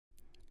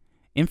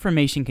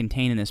Information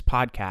contained in this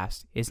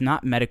podcast is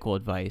not medical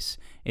advice.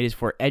 It is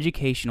for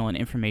educational and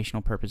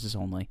informational purposes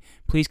only.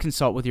 Please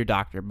consult with your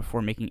doctor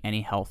before making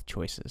any health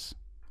choices.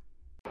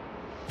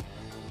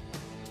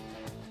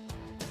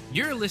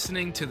 You're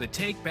listening to the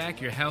Take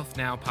Back Your Health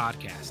Now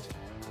podcast,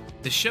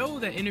 the show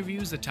that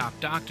interviews the top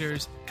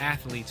doctors,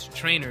 athletes,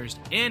 trainers,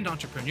 and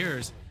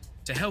entrepreneurs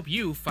to help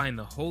you find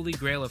the holy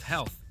grail of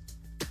health.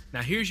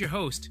 Now here's your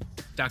host,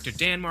 Dr.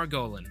 Dan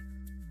Margolin.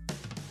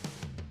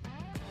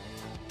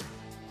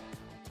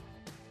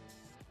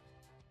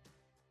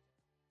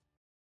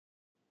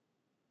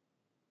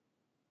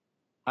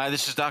 Hi,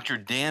 this is Dr.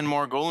 Dan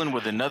Margolin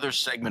with another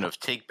segment of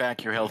Take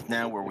Back Your Health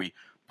Now, where we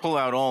pull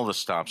out all the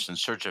stops in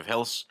search of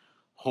health's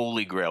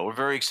holy grail. We're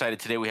very excited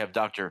today. We have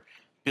Dr.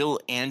 Bill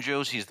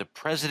Andrews. He's the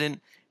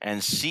president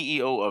and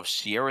CEO of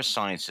Sierra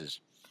Sciences.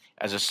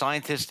 As a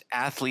scientist,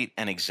 athlete,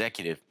 and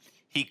executive,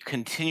 he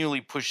continually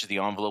pushes the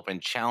envelope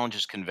and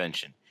challenges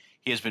convention.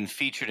 He has been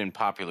featured in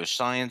Popular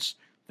Science,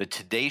 The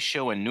Today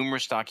Show, and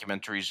numerous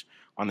documentaries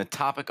on the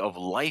topic of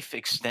life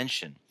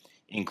extension,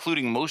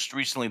 including most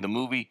recently the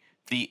movie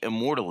The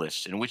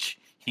Immortalists, in which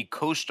he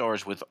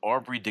co-stars with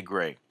Aubrey de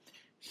Grey.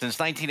 Since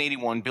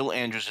 1981, Bill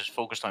Andrews has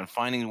focused on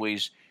finding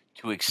ways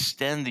to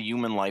extend the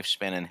human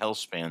lifespan and health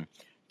span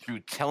through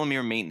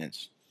telomere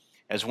maintenance.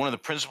 As one of the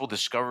principal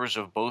discoverers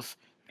of both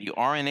the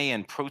RNA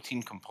and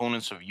protein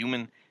components of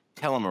human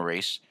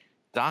telomerase,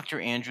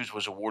 Dr. Andrews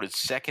was awarded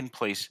second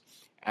place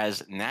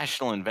as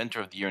National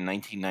Inventor of the Year in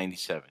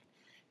 1997.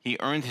 He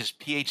earned his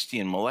Ph.D.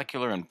 in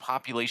molecular and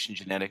population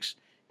genetics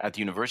at the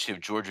University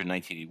of Georgia in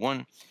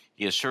 1981.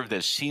 He has served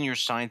as senior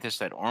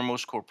scientist at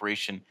Armos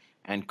Corporation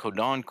and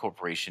Codon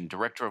Corporation,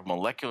 director of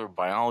molecular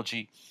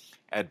biology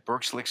at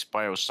Berlex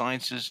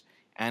Biosciences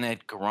and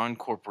at Geron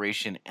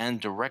Corporation, and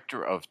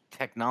director of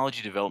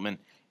technology development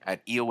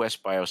at EOS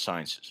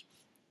Biosciences.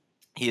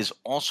 He is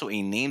also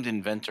a named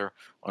inventor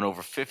on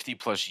over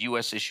 50-plus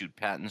U.S.-issued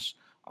patents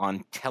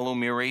on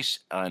telomeres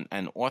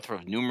and author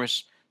of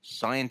numerous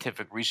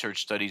scientific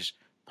research studies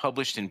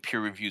published in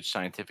peer-reviewed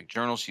scientific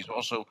journals. He's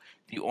also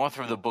the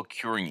author of the book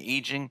Curing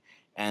Aging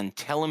and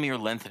Telomere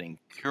Lengthening,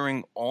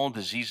 Curing All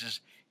Diseases,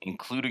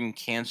 including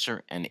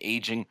Cancer and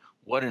Aging.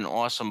 What an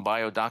awesome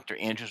bio. Dr.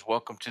 Andrews,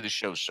 welcome to the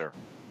show, sir.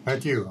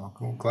 Thank you.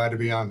 I'm glad to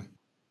be on.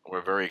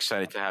 We're very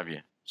excited to have you.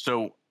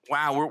 So,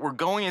 wow, we're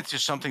going into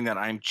something that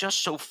I'm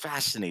just so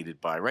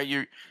fascinated by,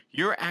 right?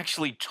 You're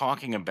actually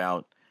talking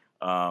about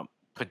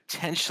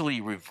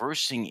potentially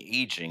reversing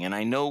aging. And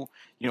I know,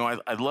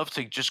 I'd love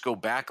to just go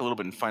back a little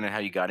bit and find out how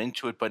you got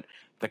into it, but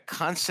the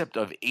concept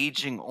of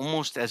aging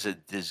almost as a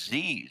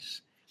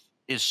disease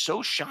is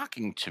so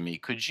shocking to me.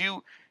 Could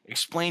you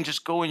explain,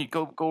 just go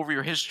over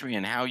your history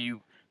and how you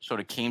sort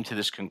of came to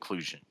this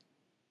conclusion?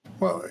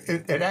 Well,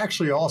 it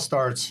actually all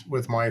starts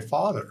with my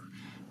father.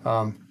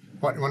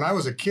 When I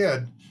was a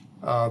kid,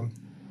 I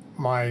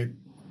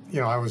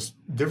was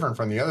different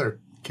from the other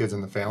kids in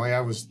the family.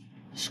 I was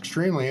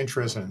extremely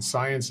interested in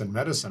science and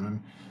medicine,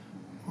 and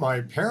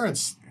my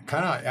parents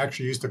kind of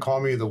actually used to call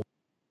me the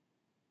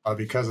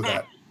because of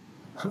that.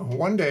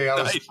 One day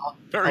I was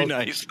very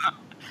nice.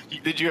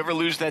 Did you ever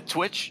lose that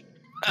twitch?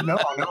 No.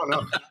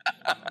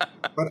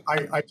 But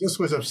I just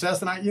was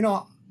obsessed, and I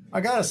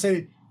gotta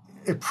say,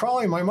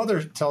 my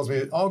mother tells me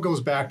it all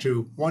goes back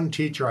to one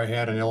teacher I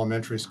had in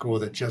elementary school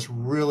that just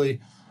really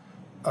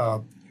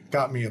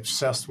got me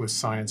obsessed with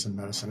science and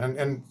medicine.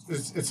 And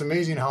it's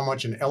amazing how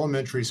much an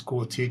elementary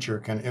school teacher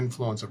can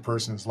influence a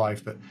person's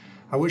life. But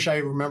I wish I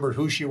remembered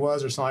who she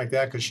was or something like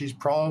that, because she's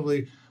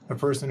probably the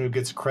person who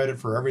gets credit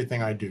for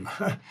everything I do.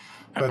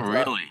 But,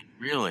 really?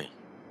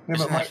 Yeah,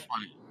 Isn't that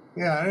funny?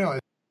 Yeah, I know.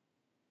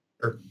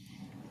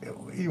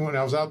 When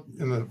I was out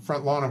in the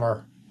front lawn of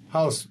our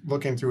house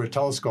looking through a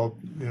telescope,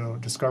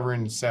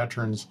 discovering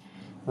Saturn's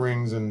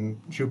rings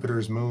and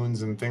Jupiter's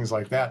moons and things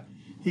like that,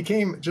 he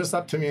came just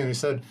up to me and he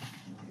said,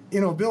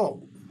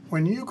 Bill,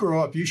 when you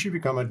grow up, you should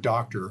become a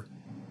doctor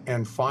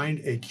and find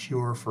a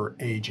cure for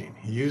aging.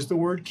 He used the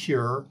word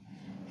cure.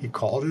 He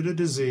called it a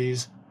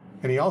disease.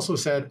 And he also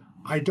said,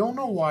 I don't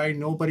know why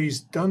nobody's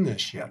done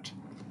this yet.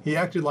 He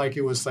acted like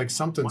it was like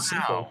something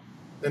simple.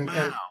 And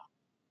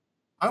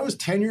I was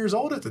 10 years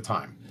old at the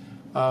time.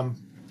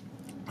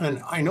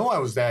 And I know I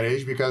was that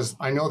age because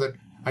I know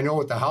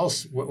what the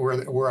house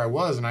where I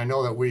was, and I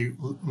know that we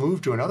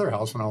moved to another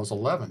house when I was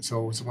 11.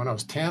 So it was when I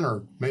was 10,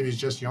 or maybe it's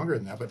just younger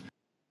than that. But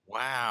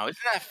wow, isn't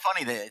that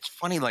funny? It's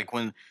funny, like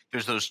when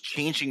there's those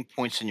changing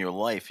points in your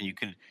life, and you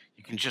can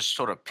just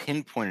sort of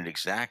pinpoint it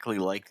exactly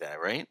like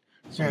that, right?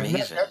 It's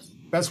amazing.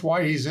 That's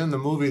why he's in the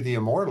movie The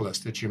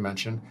Immortalists that you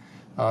mentioned,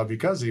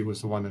 because he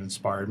was the one that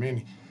inspired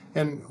me.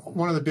 And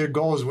one of the big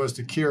goals was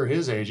to cure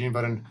his aging,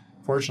 but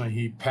unfortunately,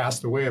 he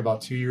passed away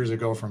about 2 years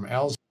ago from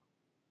Alzheimer's.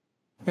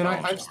 And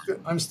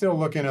I'm still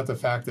looking at the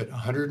fact that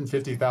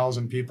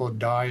 150,000 people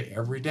die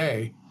every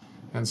day.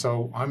 And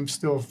so I'm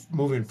still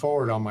moving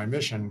forward on my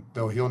mission,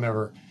 though he'll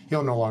no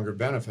longer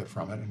benefit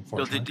from it,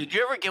 unfortunately. So did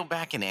you ever go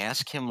back and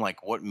ask him,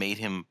 like, what made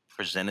him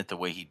present it the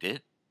way he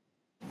did?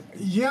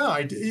 Yeah,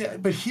 I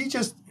did. But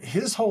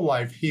his whole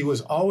life, he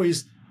was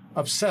always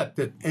upset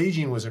that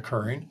aging was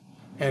occurring.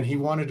 and he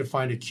wanted to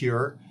find a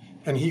cure,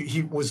 and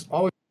he was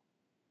always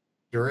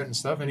cure it and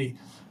stuff, and he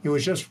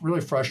was just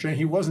really frustrated.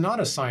 He was not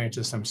a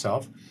scientist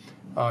himself.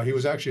 He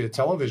was actually a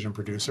television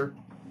producer,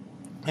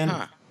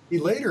 and he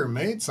later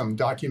made some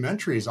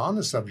documentaries on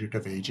the subject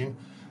of aging.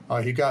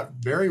 He got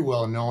very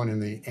well known in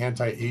the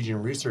anti-aging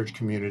research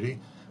community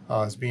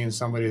as being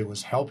somebody that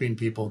was helping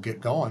people get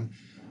going.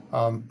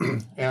 But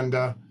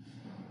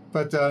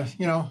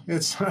you know,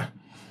 it's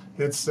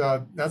that's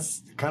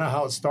kind of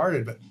how it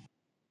started. But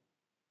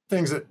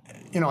things that,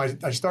 you know,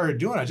 I started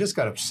doing, I just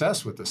got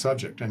obsessed with the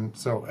subject, and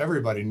so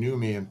everybody knew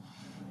me in,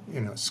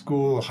 you know,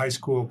 school, high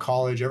school,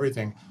 college,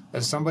 everything,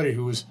 as somebody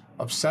who was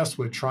obsessed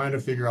with trying to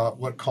figure out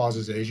what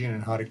causes aging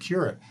and how to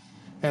cure it.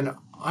 And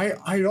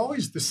I'd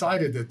always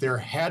decided that there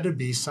had to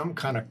be some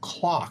kind of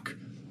clock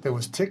that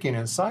was ticking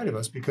inside of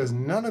us, because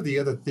none of the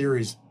other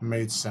theories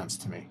made sense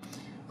to me.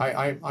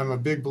 I'm a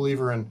big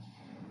believer in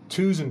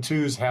twos and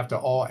twos have to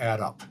all add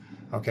up.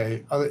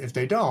 Okay, if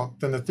they don't,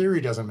 then the theory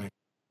doesn't make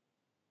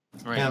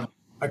sense. Right. And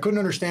I couldn't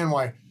understand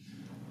why,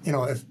 you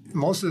know, if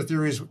most of the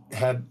theories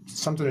had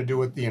something to do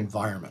with the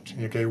environment.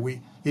 Okay,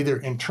 we either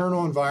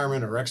internal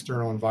environment or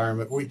external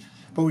environment.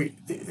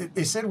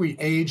 They said we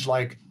age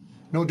like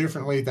no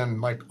differently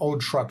than like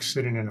old trucks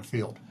sitting in a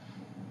field.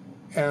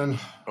 And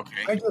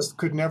I just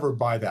could never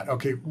buy that.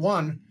 Okay,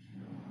 one,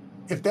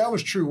 if that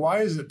was true,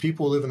 why is it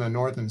people who live in the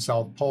North and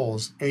South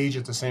Poles age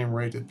at the same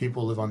rate that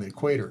people live on the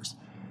equator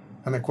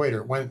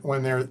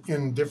when they're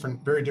in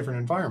very different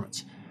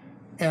environments?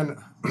 And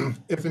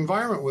if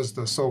environment was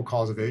the sole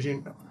cause of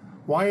aging,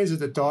 why is it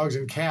that dogs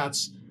and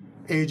cats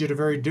age at a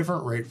very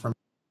different rate from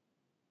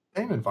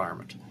the same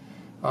environment?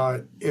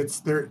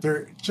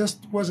 There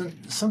just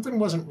something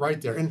wasn't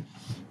right there. And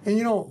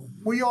you know,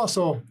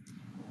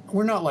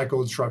 we're not like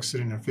old trucks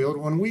sitting in a field.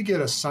 When we get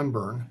a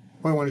sunburn,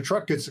 when a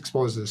truck gets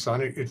exposed to the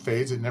sun, it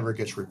fades, it never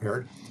gets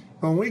repaired.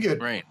 When we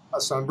get a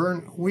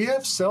sunburn, we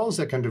have cells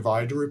that can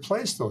divide to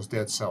replace those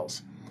dead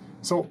cells.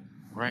 So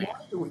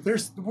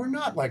we're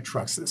not like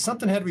trucks.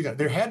 Something had to be done.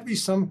 There had to be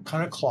some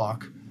kind of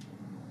clock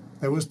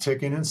that was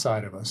ticking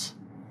inside of us,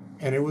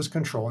 and it was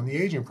controlling the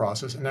aging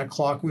process, and that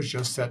clock was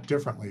just set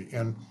differently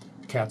in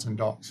cats and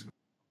dogs.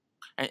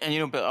 And you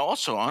know, but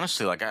also,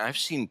 honestly, like I've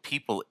seen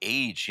people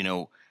age, you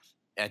know,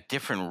 at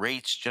different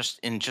rates just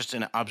in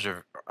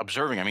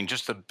observing. I mean,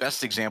 just the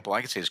best example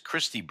I could say is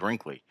Christy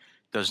Brinkley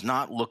does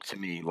not look to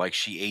me like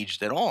she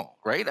aged at all,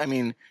 right? I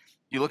mean,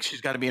 you look,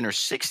 she's got to be in her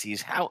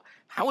 60s.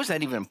 How is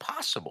that even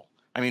possible?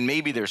 I mean,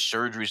 maybe there's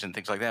surgeries and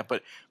things like that,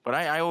 but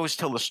I always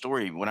tell the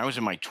story. When I was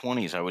in my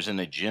 20s, I was in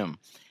the gym,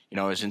 you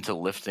know, I was into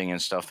lifting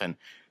and stuff, and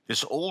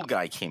this old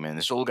guy came in.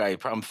 This old guy,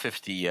 probably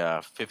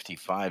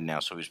 55 now,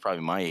 so he was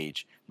probably my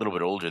age, a little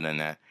bit older than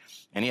that.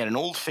 And he had an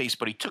old face,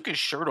 but he took his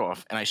shirt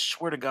off, and I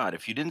swear to God,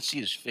 if you didn't see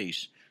his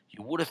face,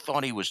 you would have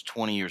thought he was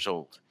 20 years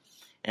old.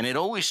 And it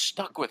always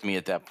stuck with me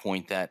at that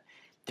point that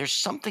there's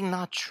something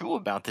not true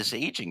about this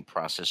aging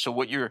process. So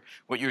what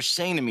you're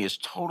saying to me is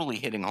totally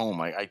hitting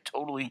home. I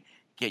totally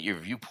get your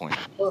viewpoint.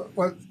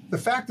 Well, the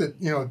fact that,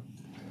 you know,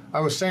 I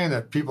was saying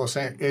that people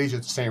age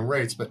at the same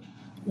rates, but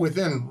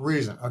within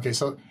reason. Okay,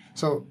 so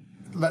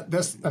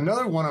that's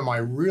another one of my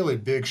really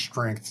big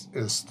strengths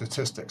is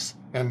statistics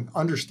and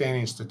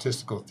understanding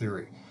statistical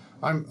theory.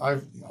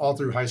 I've all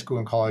through high school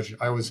and college,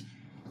 I was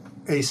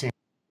acing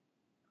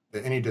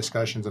any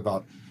discussions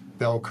about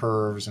bell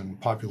curves and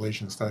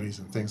population studies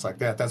and things like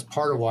that. That's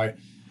part of why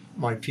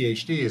my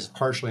Ph.D. is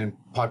partially in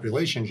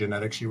population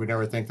genetics. You would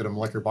never think that a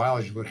molecular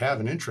biologist would have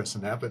an interest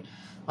in that, but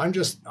I'm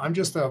just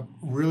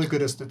really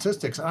good at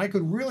statistics. And I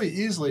could really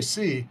easily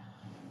see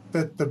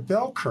that the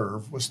bell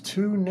curve was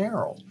too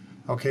narrow,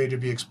 okay, to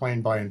be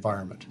explained by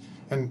environment.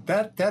 And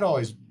that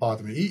always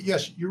bothered me.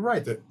 Yes, you're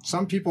right that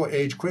some people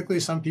age quickly,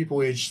 some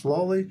people age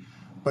slowly,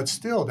 but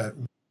still that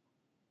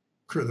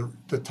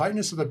the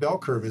tightness of the bell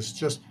curve is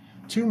just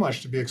too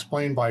much to be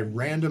explained by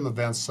random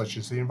events such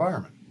as the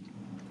environment.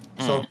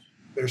 So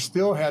there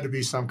still had to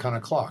be some kind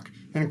of clock.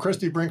 And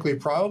Christy Brinkley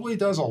probably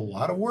does a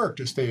lot of work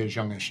to stay as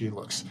young as she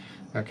looks.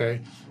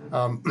 Okay,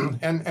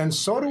 and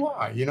so do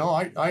I. You know,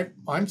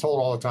 I'm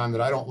told all the time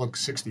that I don't look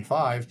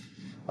 65,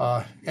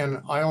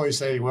 and I always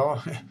say,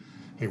 well,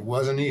 it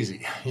wasn't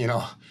easy. You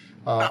know,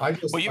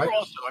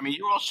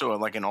 you're also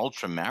like an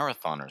ultra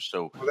marathoner.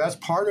 So that's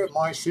part of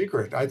my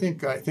secret. I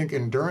think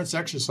endurance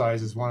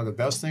exercise is one of the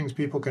best things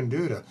people can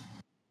do to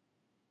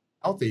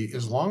healthy,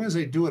 as long as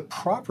they do it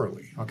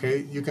properly.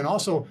 Okay, you can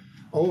also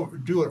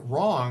do it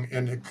wrong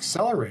and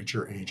accelerate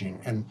your aging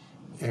and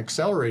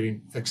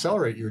accelerate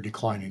your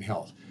declining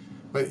health.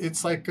 But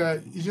it's like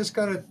you just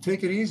got to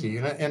take it easy.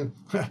 And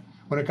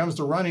when it comes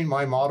to running,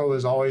 my motto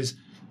is always,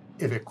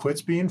 if it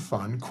quits being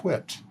fun,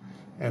 quit,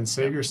 and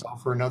save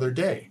yourself for another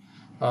day,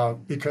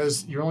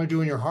 because you're only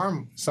doing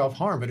your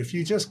self-harm. But if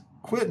you just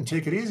quit and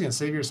take it easy and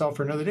save yourself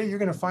for another day, you're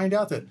going to find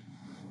out that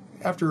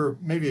after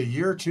maybe a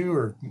year or 2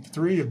 or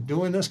 3 of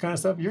doing this kind of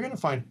stuff, you're going to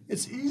find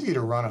it's easy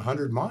to run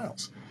 100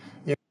 miles.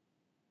 You know,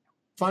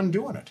 fun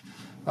doing it.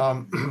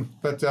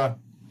 But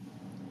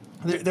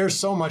there's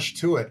so much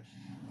to it.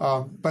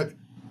 But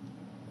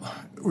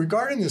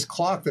regarding this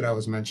clock that I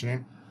was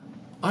mentioning,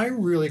 I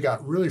really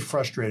got really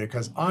frustrated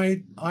because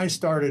I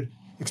started,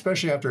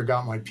 especially after I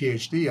got my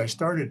Ph.D., I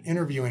started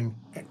interviewing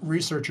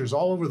researchers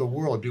all over the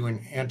world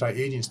doing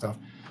anti-aging stuff,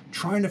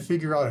 trying to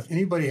figure out if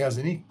anybody has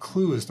any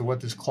clue as to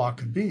what this clock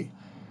could be.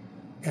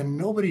 And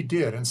nobody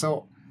did. And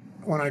so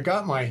when I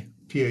got my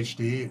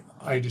Ph.D.,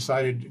 I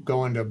decided to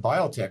go into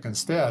biotech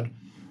instead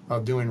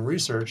of doing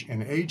research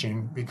in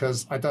aging,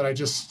 because I thought I'd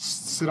just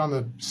sit on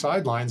the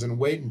sidelines and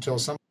wait until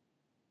some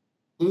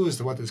clue as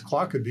to what this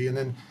clock could be and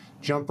then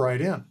jump right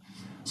in.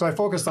 So I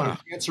focused on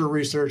cancer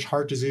research,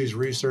 heart disease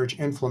research,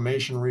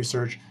 inflammation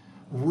research,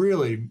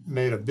 really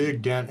made a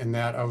big dent in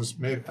that. I was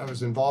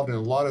involved in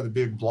a lot of the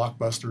big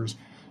blockbusters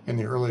in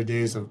the early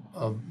days of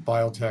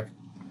biotech.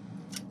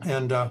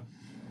 And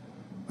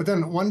but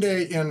then one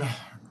day in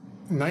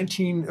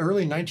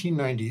early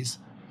 1990s,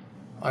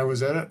 I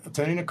was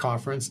attending a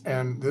conference,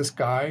 and this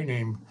guy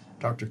named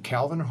Dr.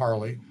 Calvin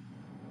Harley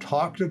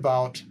talked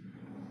about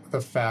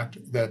the fact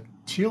that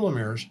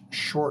telomeres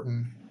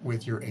shorten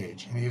with your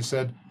age. And he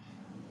said,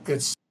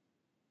 it's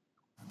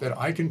that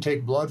I can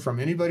take blood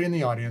from anybody in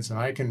the audience and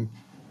I can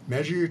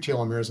measure your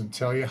telomeres and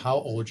tell you how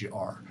old you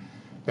are,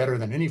 better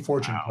than any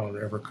fortune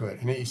teller ever could.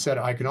 And he said,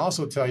 I can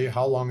also tell you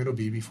how long it'll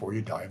be before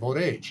you die of old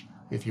age,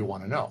 if you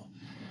want to know.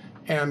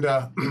 And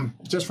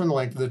just from the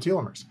length of the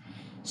telomeres.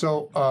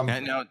 So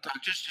now,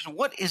 just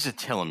what is a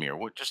telomere?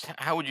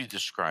 How would you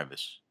describe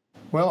this?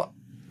 Well,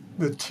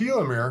 the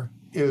telomere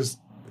is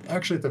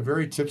actually at the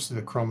very tips of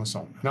the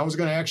chromosome. And I was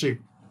going to actually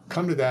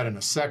come to that in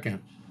a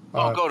second.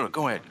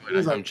 Go ahead.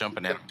 I'm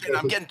jumping in.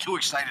 I'm getting too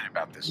excited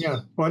about this. Yeah.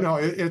 Well, no,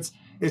 it's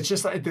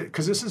just like,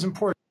 because this is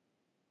important.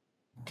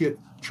 Get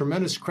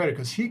tremendous credit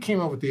because he came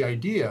up with the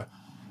idea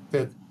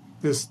that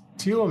this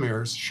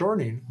telomeres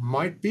shortening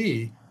might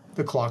be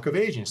the clock of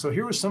aging. So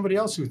here was somebody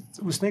else who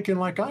was thinking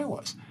like I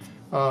was.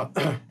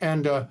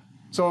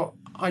 So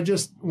I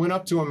just went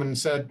up to him and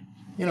said,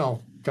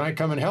 can I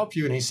come and help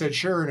you? And he said,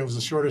 sure. And it was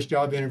the shortest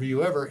job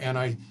interview ever. And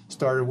I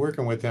started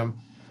working with him.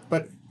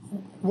 But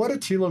what a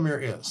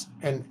telomere is,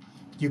 and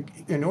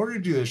in order to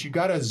do this, you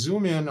got to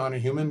zoom in on a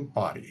human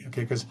body,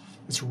 okay? Because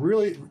the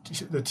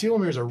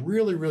telomeres are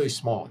really, really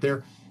small.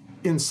 They're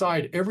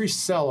inside every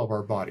cell of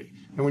our body.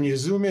 And when you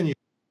zoom in, you're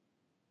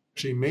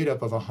actually made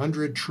up of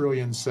 100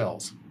 trillion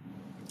cells.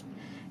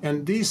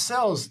 And these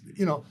cells,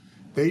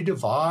 they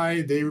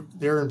divide,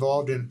 they're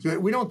involved in,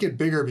 we don't get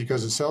bigger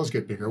because the cells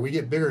get bigger. We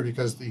get bigger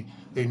because the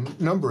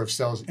number of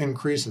cells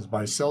increases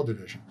by cell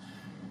division.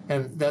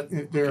 And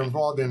that they're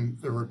involved in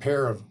the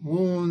repair of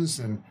wounds,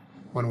 and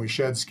when we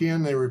shed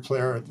skin, they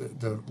repair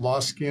the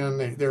lost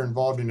skin. They're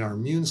involved in our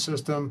immune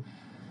system.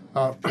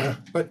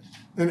 But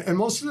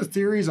most of the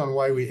theories on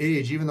why we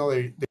age, even though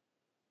the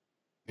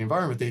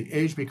environment, they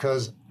age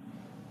because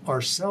our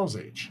cells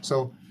age.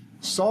 So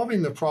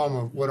solving the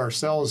problem of what our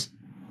cells,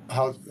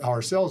 how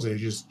our cells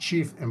age is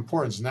chief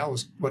importance, and that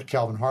was what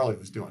Calvin Harley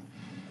was doing.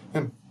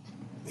 And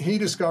he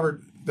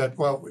discovered that,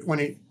 when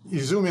you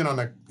zoom in on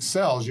the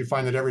cells, you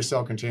find that every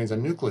cell contains a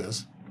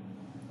nucleus,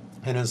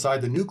 and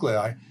inside the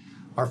nuclei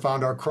are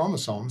found our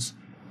chromosomes,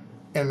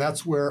 and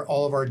that's where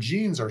all of our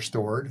genes are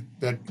stored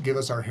that give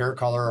us our hair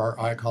color, our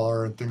eye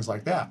color, and things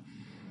like that.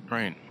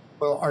 Right.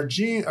 Well, our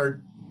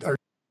DNA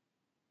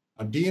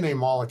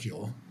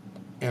molecule,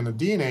 and the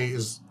DNA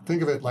is,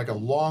 think of it like a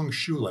long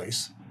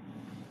shoelace,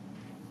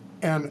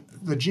 and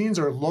the genes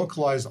are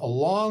localized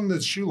along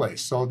the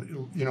shoelace. So,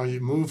 you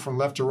move from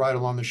left to right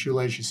along the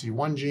shoelace, you see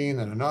one gene,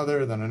 then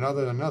another, then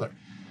another, then another.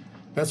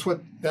 That's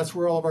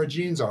where all of our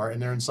genes are,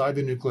 and they're inside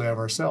the nuclei of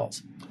our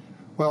cells.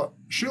 Well,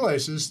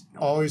 shoelaces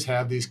always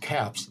have these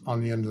caps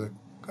on the end of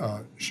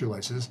the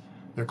shoelaces.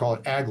 They're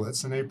called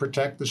aglets, and they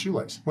protect the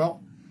shoelace.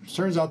 Well, it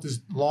turns out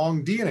this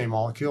long DNA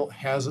molecule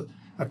has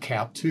a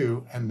cap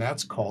too, and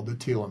that's called the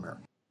telomere.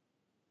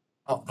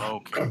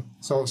 Okay.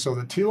 So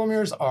the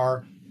telomeres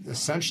are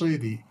essentially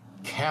the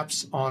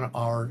caps on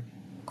our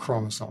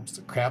chromosomes,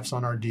 the caps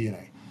on our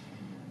DNA.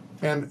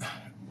 And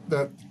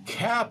the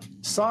cap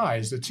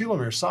size, the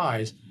telomere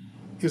size,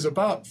 is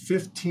about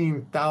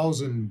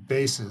 15,000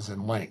 bases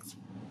in length,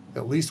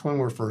 at least when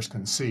we're first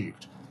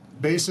conceived.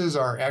 Bases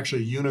are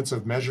actually units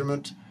of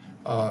measurement.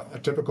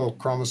 A typical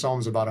chromosome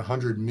is about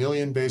 100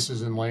 million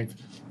bases in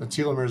length. The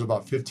telomere is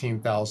about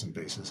 15,000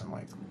 bases in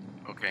length.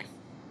 Okay.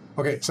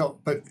 Okay, so,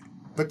 but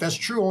that's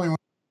true only when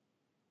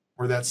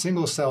we're that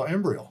single cell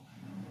embryo.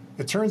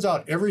 It turns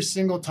out every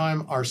single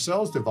time our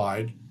cells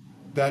divide,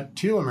 that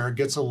telomere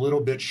gets a little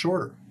bit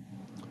shorter.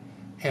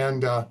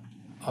 And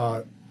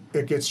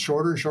it gets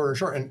shorter and shorter and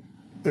shorter. And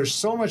there's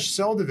so much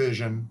cell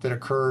division that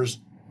occurs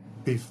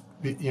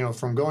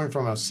from going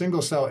from a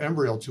single cell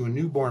embryo to a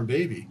newborn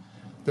baby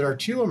that our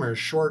telomeres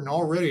shorten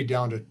already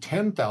down to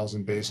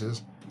 10,000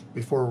 bases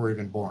before we're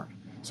even born.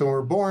 So when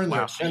we're born,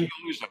 wow, so you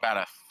lose about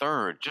a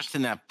third. Just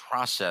in that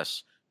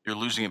process, you're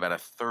losing about a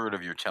third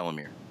of your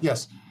telomere.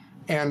 Yes.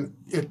 And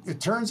it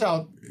turns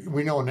out,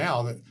 we know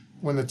now, that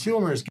when the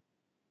telomeres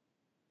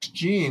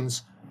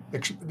genes,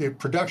 the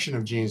production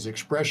of genes, the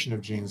expression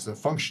of genes, the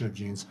function of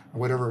genes,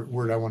 whatever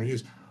word I want to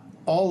use,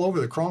 all over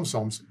the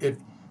chromosomes, it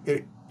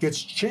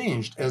gets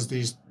changed as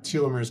these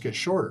telomeres get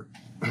shorter.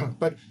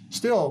 But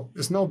still,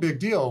 it's no big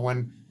deal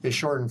when they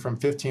shorten from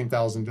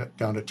 15,000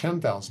 down to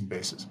 10,000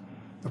 bases.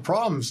 The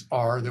problems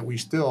are that we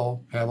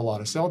still have a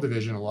lot of cell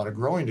division, a lot of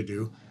growing to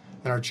do,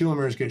 and our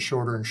telomeres get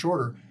shorter and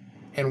shorter.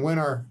 And when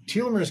our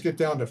telomeres get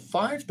down to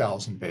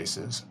 5,000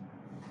 bases,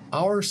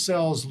 our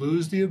cells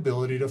lose the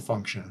ability to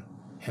function,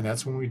 and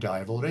that's when we die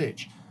of old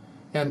age.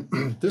 And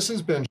this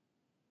has been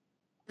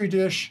every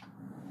dish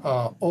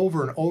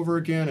over and over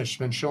again. It's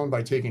been shown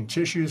by taking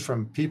tissues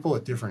from people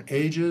at different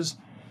ages.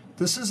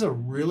 This is a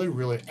really,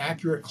 really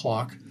accurate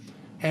clock,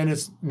 and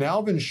it's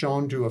now been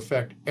shown to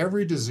affect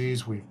every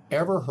disease we've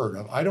ever heard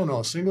of. I don't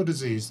know a single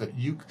disease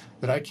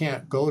that I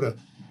can't go to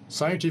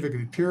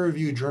scientifically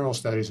peer-reviewed journal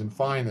studies and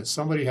find that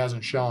somebody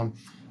hasn't shown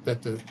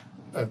that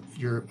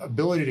your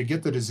ability to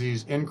get the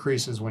disease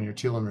increases when your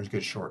telomeres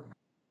get short.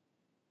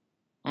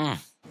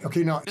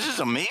 Okay, now this is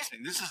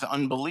amazing. This is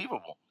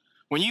unbelievable.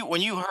 When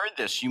you heard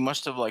this, you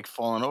must have like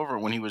fallen over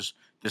when he was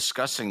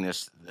discussing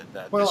this.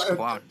 This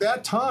clock. At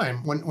that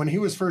time, when he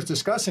was first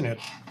discussing it,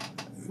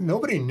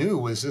 nobody knew,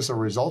 was this a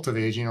result of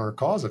aging or a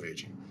cause of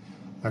aging?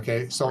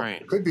 Okay, so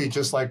It could be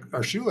just like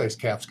our shoelace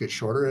caps get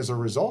shorter as a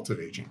result of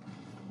aging.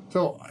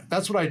 So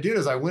that's what I did,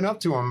 is I went up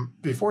to him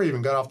before he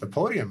even got off the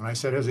podium, and I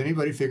said, has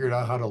anybody figured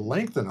out how to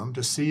lengthen them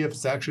to see if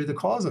it's actually the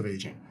cause of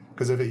aging?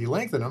 Because if you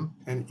lengthen them,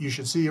 and you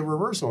should see a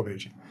reversal of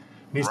aging.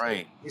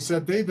 And he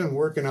said they've been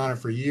working on it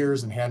for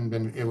years and hadn't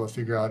been able to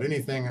figure out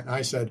anything. And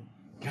I said,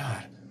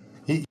 God,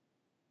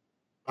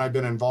 I've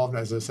been involved,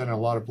 as I said, in a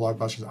lot of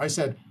blockbusters. I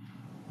said,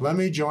 let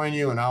me join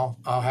you, and I'll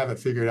have it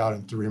figured out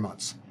in 3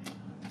 months.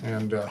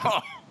 And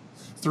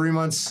 3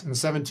 months and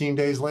 17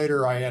 days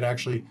later, I had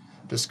actually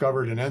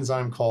discovered an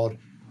enzyme called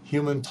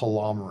human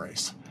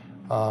telomerase.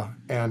 I'll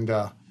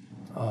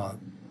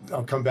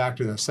come back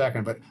to it in a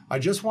second. But I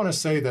just want to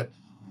say that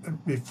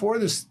before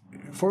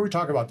we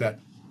talk about that,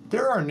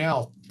 there are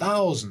now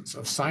thousands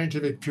of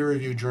scientific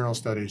peer-reviewed journal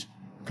studies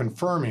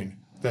confirming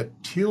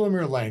that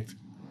telomere length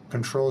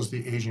controls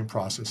the aging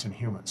process in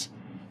humans.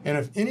 And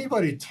if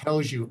anybody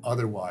tells you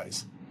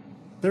otherwise,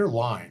 they're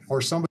lying,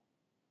 or somebody,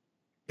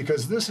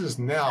 because this is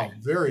now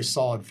very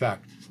solid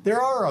fact.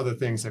 There are other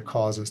things that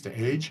cause us to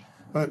age,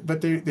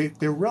 but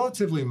they're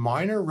relatively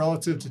minor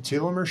relative to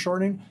telomere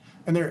shortening,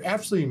 and they're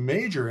absolutely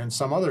major in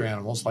some other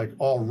animals, like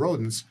all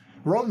rodents.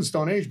 Rodents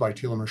don't age by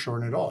telomere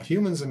shortening at all.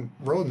 Humans and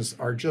rodents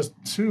are just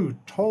two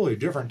totally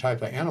different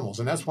types of animals,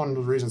 and that's one of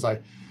the reasons I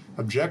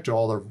object to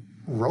all the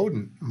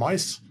rodent,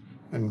 mice,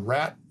 and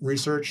rat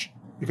research,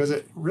 because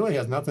it really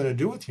has nothing to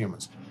do with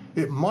humans.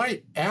 It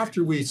might,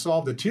 after we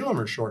solve the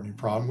telomere shortening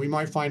problem, we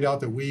might find out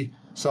that we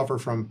suffer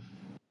from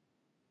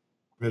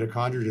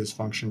mitochondrial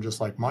dysfunction just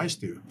like mice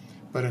do.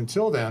 But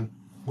until then,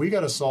 we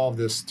got to solve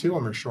this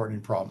telomere shortening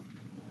problem.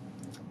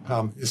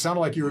 It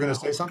sounded like you were going to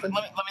say something.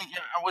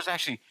 I was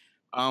actually,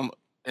 and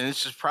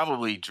this is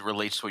probably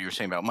relates to what you were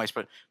saying about mice,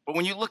 but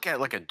when you look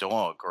at like a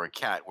dog or a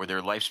cat where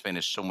their lifespan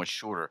is so much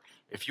shorter,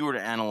 if you were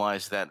to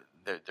analyze that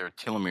their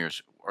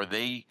telomeres, are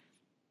they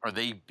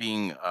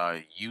being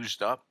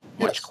used up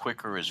much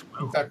quicker as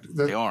well? In fact,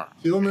 they are.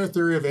 Telomere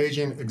theory of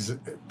aging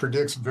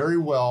predicts very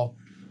well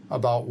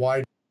about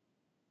why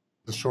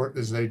as short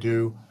as they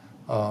do,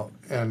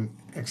 and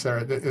et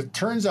cetera. It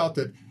turns out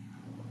that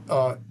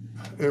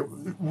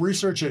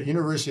research at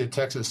University of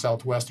Texas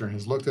Southwestern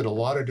has looked at a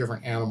lot of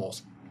different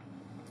animals.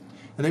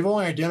 And they've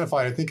only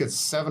identified, I think it's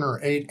 7 or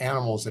 8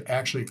 animals that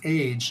actually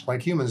age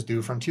like humans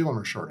do from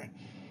telomere shortening.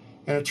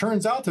 And it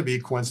turns out to be,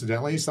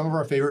 coincidentally, some of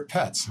our favorite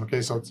pets.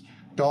 Okay, so it's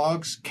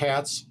dogs,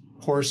 cats,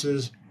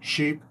 horses,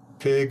 sheep,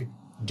 pig,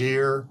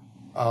 deer,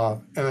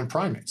 and then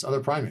primates, other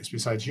primates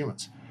besides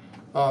humans.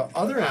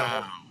 Other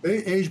animals,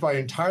 they age by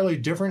entirely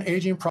different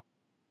aging processes,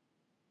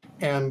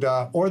 and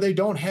or they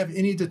don't have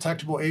any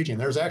detectable aging.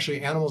 There's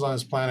actually animals on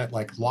this planet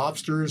like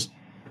lobsters,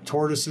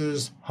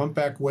 tortoises,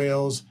 humpback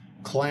whales,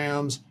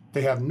 clams.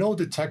 They have no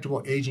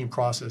detectable aging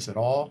process at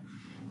all.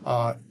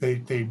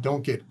 They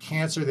don't get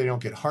cancer. They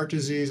don't get heart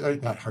disease.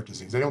 Not heart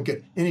disease. They don't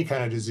get any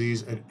kind of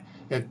disease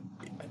at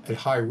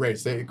high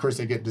rates. Of course,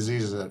 they get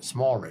diseases at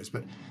small rates,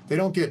 but they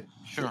don't get.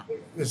 Sure.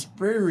 It's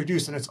very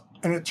reduced,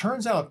 and it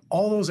turns out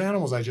all those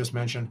animals I just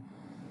mentioned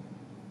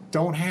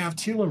don't have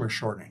telomere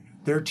shortening.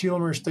 Their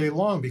telomeres stay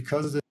long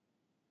because of the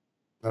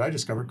that I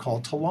discovered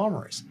called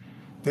telomerase.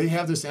 They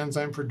have this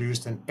enzyme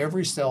produced in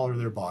every cell of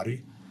their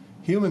body.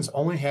 Humans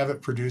only have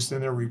it produced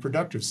in their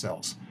reproductive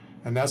cells,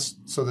 and that's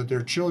so that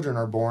their children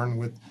are born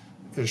with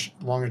as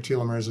longer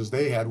telomeres as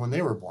they had when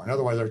they were born.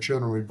 Otherwise, our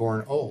children would be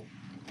born old.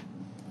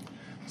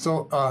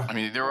 So, I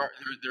mean, there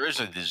is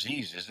a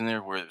disease, isn't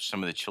there, where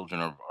some of the children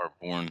are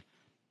born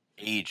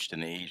aged,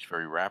 and they age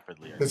very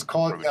rapidly. It's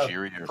called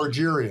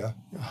progeria,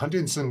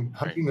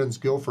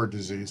 Huntington's-Gilford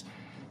disease,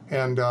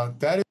 and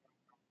that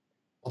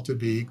is to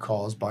be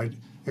caused by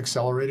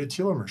accelerated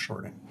telomere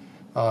shortening.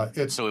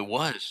 So it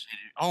was.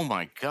 Oh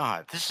my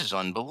God, this is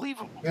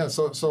unbelievable. Yeah.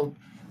 So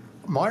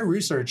my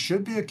research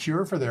should be a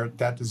cure for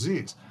that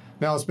disease.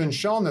 Now, it's been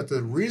shown that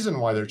the reason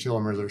why their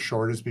telomeres are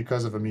short is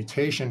because of a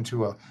mutation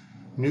to a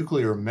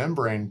nuclear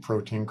membrane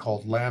protein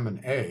called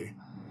lamin A.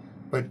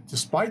 But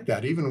despite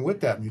that, even with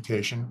that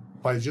mutation,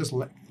 by just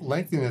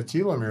lengthening the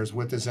telomeres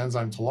with this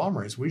enzyme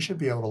telomerase, we should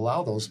be able to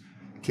allow those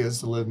kids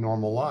to live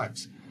normal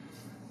lives.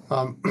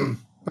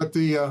 But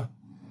the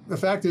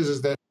fact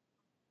is that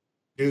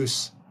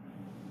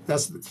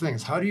that's the thing,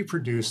 is how do you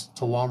produce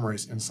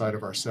telomerase inside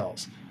of our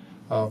cells?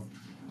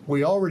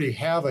 We already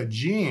have a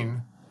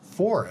gene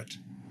for it.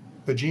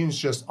 The gene's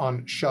just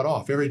shut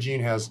off. Every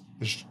gene is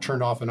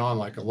turned off and on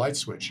like a light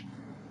switch.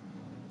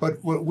 But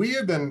what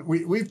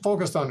we've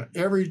focused on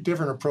every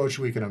different approach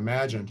we can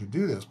imagine to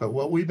do this. But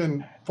what we've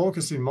been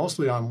focusing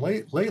mostly on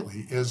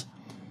lately is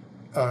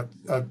a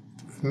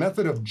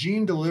method of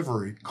gene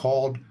delivery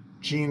called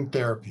gene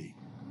therapy.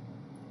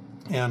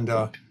 And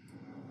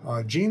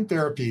gene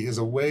therapy is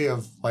a way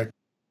of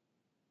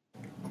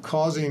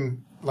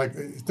causing,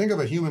 think of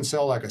a human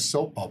cell like a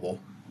soap bubble,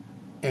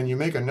 and you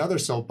make another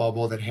soap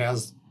bubble that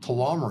has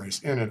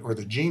telomerase in it, or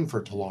the gene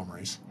for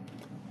telomerase.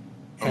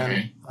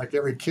 And like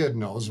every kid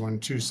knows, when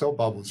two soap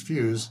bubbles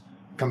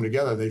come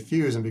together, they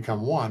fuse and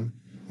become one,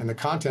 and the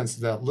contents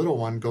of that little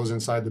one goes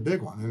inside the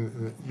big one,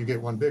 and you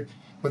get one big.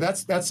 But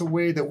that's a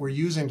way that we're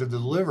using to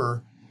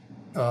deliver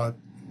the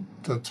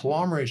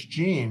telomerase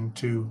gene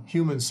to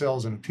human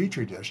cells in a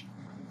petri dish.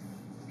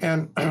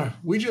 And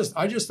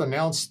I just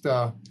announced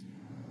less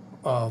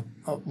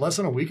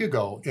than a week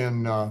ago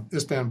in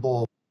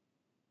Istanbul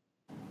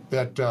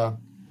that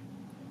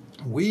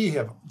we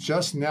have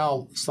just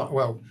now,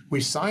 we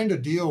signed a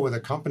deal with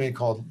a company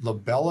called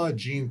Labella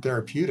Gene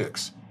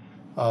Therapeutics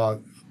a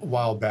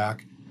while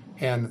back,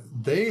 and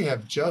they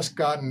have just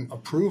gotten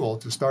approval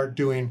to start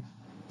doing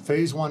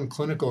phase 1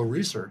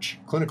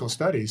 clinical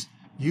studies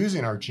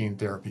using our gene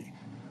therapy.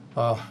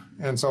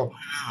 And so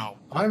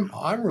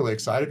I'm really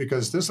excited,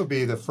 because this will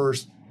be the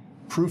first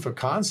proof of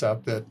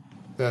concept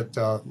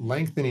that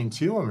lengthening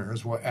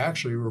telomeres will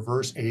actually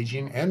reverse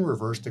aging and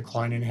reverse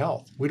decline in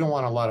health. We don't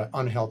want a lot of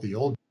unhealthy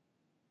old.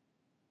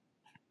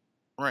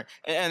 Right.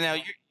 And now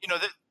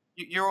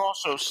you're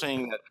also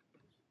saying that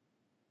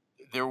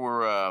there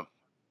were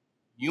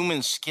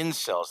human skin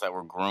cells that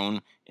were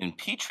grown in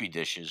petri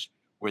dishes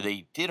where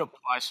they did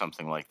apply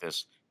something like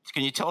this.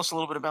 Can you tell us a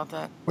little bit about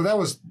that?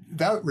 Well,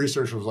 that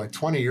research was like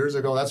 20 years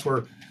ago. That's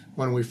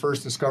when we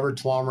first discovered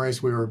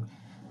telomerase, we were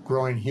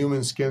growing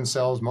human skin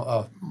cells,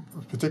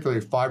 particularly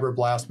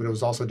fibroblasts, but it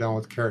was also done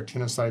with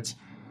keratinocytes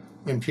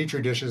in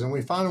petri dishes. And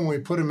we found when we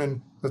put them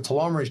in the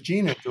telomerase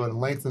gene into it and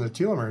lengthened the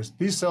telomeres,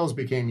 these cells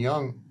became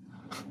young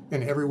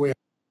in every way.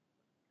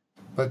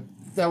 But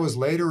that was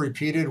later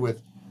repeated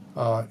with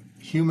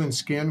human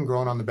skin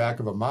grown on the back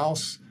of a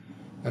mouse.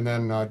 And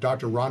then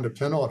Dr. Rhonda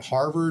Pinto at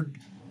Harvard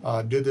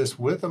did this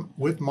with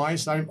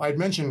mice. I'd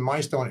mentioned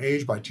mice don't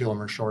age by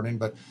telomere shortening,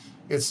 but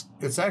it's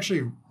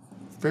actually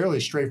fairly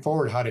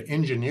straightforward how to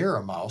engineer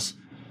a mouse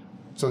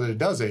so that it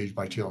does age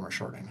by telomere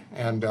shortening.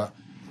 And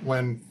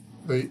when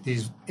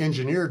these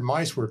engineered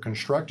mice were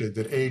constructed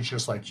that age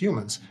just like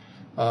humans,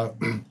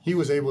 he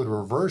was able to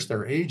reverse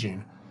their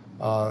aging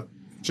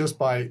just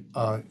by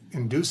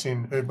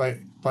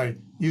by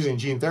using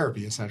gene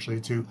therapy, essentially,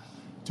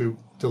 to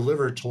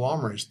deliver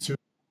telomerase to.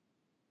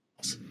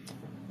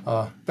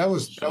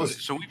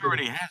 So we've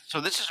already had.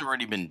 So this has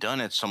already been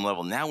done at some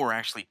level. Now we're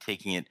actually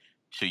taking it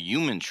to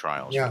human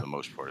trials for the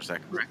most part. Is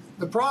that correct?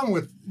 The problem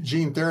with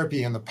gene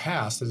therapy in the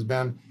past has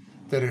been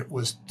that it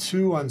was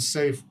too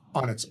unsafe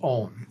on its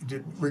own.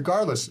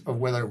 Regardless of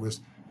whether it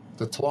was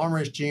the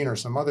telomerase gene or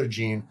some other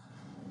gene,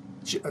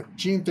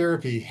 gene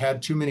therapy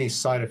had too many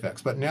side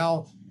effects. But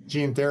now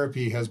gene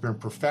therapy has been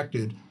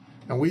perfected,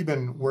 and we've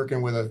been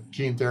working with a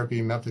gene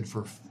therapy method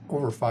for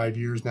over 5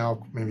 years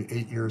now, maybe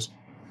 8 years,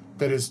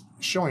 that is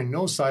showing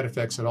no side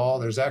effects at all.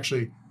 There's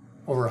actually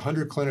over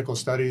 100 clinical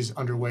studies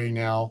underway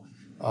now.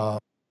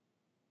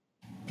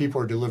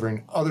 People are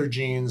delivering other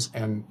genes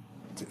and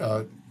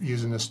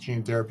using this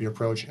gene therapy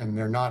approach, and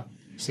they're not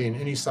seeing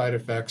any side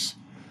effects.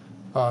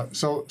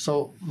 So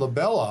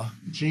Labella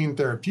Gene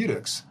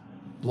Therapeutics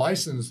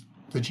licensed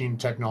the gene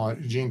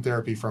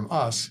therapy from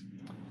us,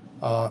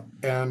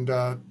 and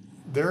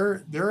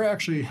they're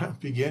actually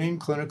beginning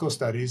clinical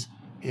studies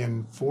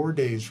in 4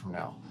 days from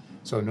now.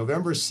 So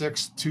November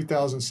 6,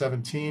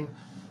 2017,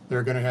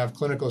 they're going to have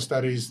clinical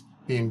studies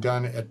being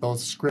done at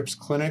both Scripps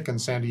Clinic in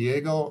San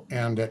Diego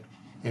and at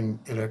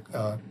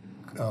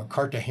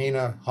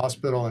Cartagena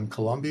Hospital in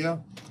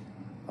Colombia.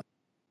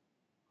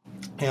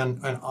 And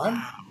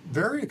I'm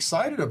very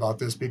excited about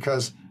this,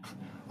 because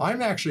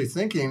I'm actually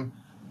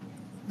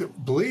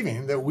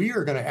believing that we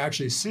are going to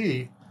actually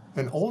see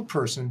an old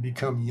person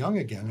become young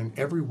again in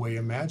every way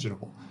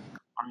imaginable.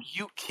 Are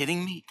you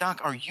kidding me,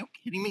 Doc? Are you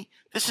kidding me?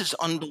 This is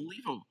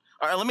unbelievable.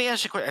 All right, let me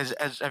ask you a question.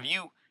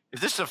 Is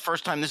this the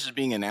first time this is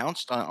being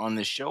announced on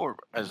this show, or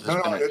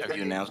have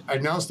you announced? I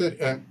announced it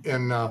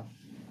in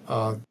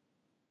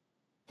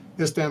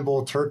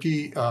Istanbul,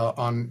 Turkey,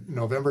 on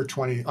October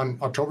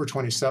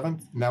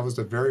 27th, and that was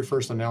the very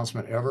first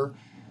announcement ever.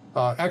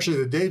 Actually,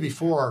 the day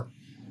before,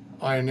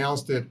 I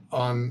announced it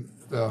on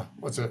the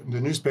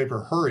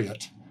newspaper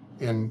Hurriyet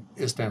in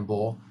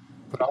Istanbul,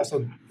 but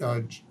also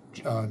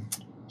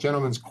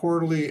Gentleman's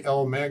Quarterly,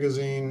 Elle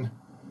Magazine,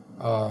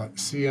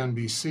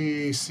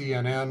 CNBC,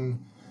 CNN.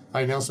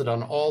 I announced it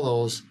on all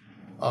those,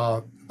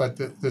 but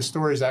the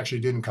stories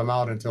actually didn't come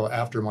out until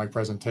after my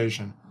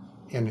presentation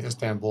in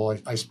Istanbul.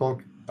 I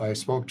spoke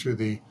to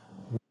the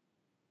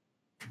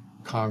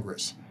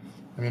Congress.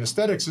 I mean,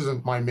 aesthetics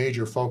isn't my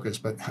major focus,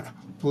 but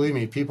believe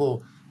me,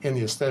 people in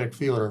the aesthetic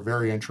field are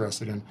very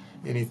interested in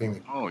anything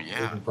that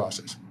aging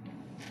process.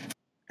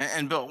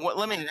 And Bill,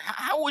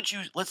 how would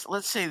you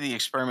let's say the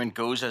experiment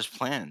goes as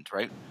planned,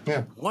 right?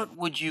 Yeah. What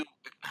would you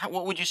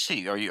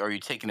see? Are you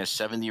taking a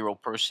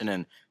 70-year-old person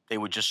and they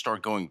would just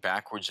start going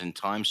backwards in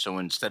time? So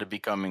instead of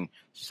becoming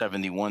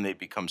 71, they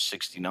become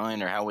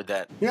 69, or how would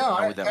that? Yeah,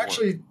 how would that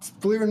actually, work?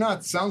 believe it or not,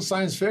 it sounds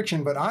science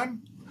fiction, but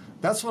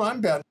that's what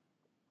I'm betting,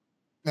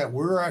 that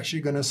we're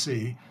actually going to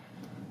see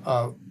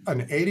an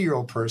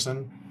 80-year-old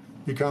person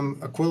become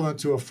equivalent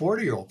to a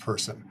 40-year-old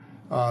person.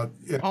 I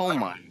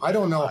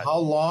don't know how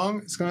long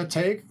it's going to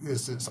take.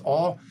 This is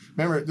all.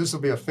 Remember, this will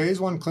be a phase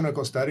 1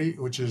 clinical study,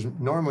 which is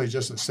normally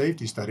just a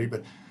safety study,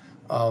 but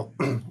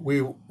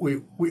we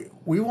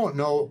won't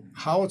know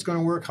how it's going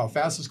to work, how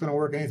fast it's going to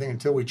work, anything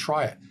until we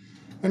try it.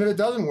 And if it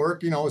doesn't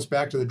work, it's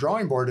back to the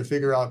drawing board to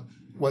figure out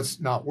what's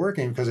not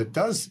working, because it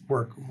does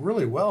work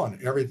really well in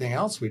everything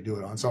else we do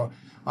it on. So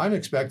I'm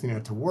expecting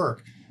it to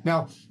work.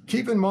 Now,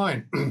 keep in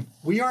mind,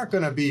 we aren't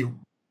going to be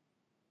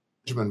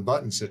Benjamin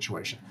Button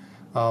situation.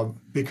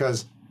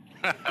 Because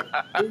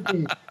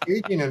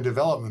aging and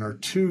development are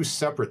two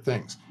separate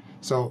things.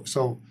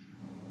 So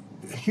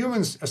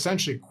humans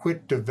essentially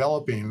quit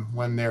developing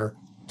when they're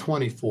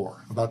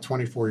 24, about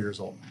 24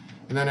 years old.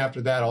 And then after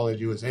that, all they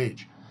do is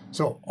age.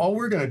 So all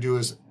we're going to do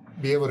is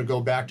be able to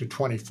go back to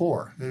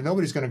 24.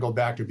 Nobody's going to go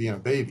back to being a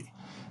baby.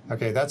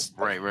 Okay, that's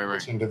right.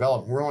 In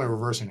development. We're only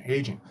reversing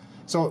aging.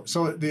 So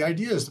the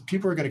idea is that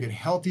people are going to get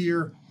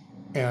healthier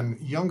and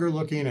younger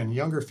looking and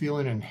younger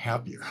feeling and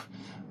happier.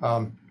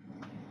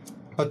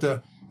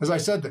 But as I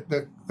said,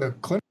 the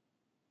clinic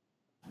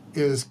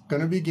is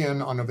going to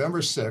begin on November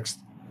 6th.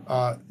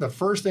 The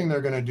first thing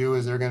they're going to do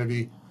is they're going to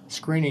be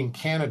screening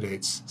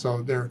candidates.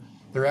 So they're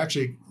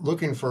actually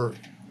looking for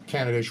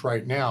candidates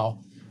right now,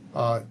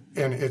 and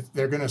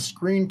they're going to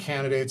screen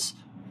candidates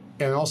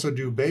and also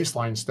do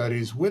baseline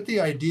studies with the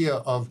idea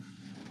of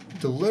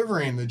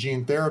delivering the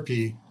gene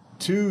therapy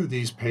to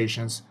these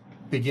patients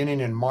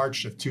beginning in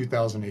March of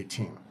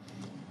 2018.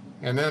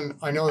 And then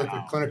I know that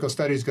the clinical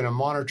study is going to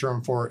monitor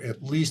them for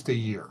at least a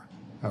year.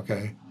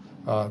 Okay.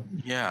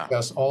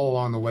 That's all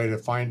along the way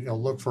to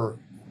look for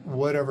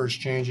whatever's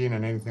changing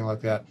and anything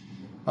like that.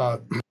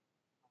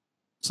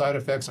 Side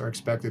effects are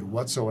expected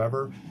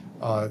whatsoever.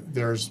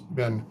 There's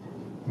been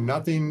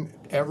nothing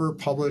ever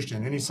published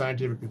in any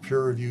scientific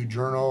peer-reviewed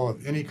journal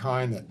of any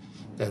kind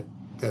that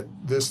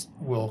this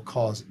will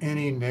cause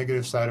any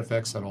negative side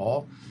effects at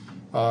all.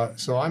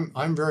 So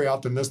I'm very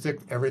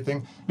optimistic.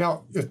 Everything.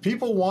 Now, if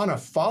people want to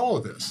follow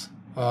this,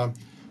 how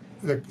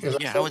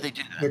would they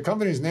do that? The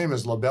company's name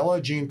is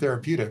Labella Gene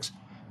Therapeutics,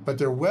 but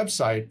their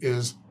website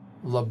is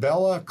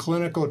Labella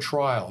Clinical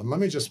Trial. And let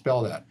me just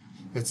spell that.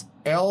 It's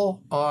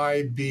LIBELLA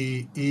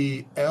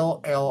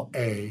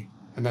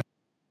and then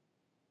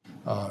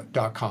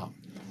 .com.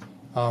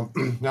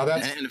 Now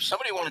that's. And if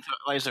somebody wanted to,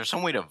 is there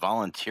some way to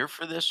volunteer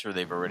for this, or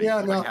they've already?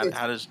 Yeah. No.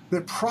 How does? The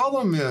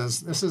problem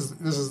is this is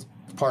the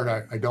part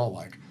I don't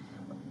like,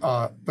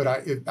 but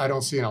I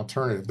don't see an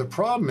alternative. The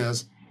problem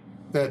is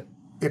that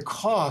it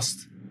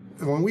costs.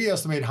 When we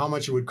estimate how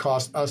much it would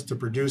cost us to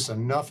produce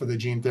enough of the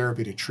gene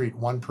therapy to treat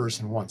one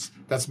person once,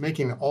 that's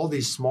making all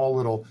these small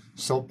little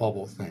soap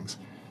bubble things.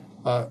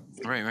 Right.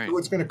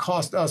 It's going to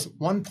cost us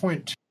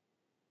 $1.2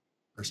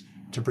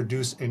 to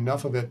produce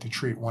enough of it to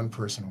treat one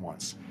person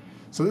once.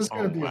 So this is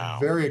going to be a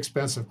very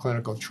expensive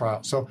clinical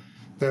trial. So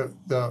the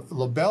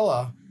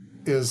Labella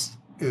is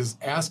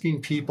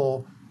asking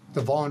people,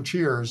 the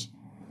volunteers,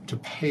 to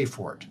pay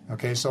for it.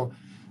 Okay, so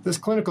this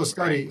clinical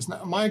study is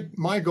not,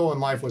 my goal in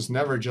life was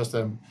never just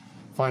to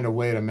find a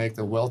way to make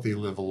the wealthy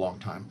live a long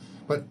time,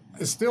 but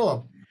it's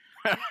still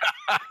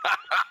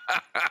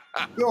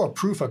a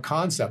proof of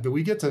concept that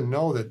we get to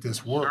know that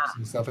this works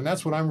and stuff, and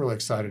that's what I'm really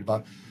excited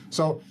about.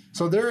 So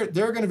they're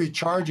going to be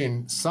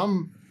charging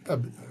some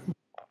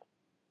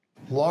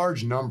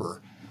large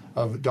number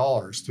of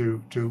dollars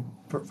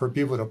for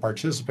people to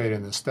participate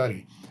in this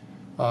study,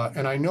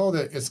 and I know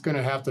that it's going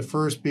to have to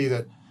first be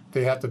that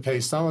they have to pay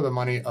some of the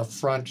money up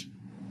front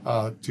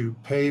to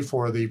pay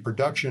for the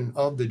production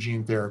of the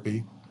gene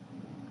therapy,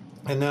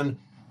 and then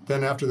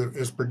after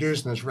it's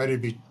produced and it's ready to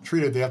be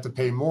treated, they have to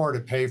pay more to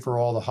pay for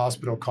all the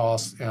hospital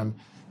costs and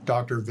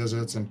doctor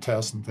visits and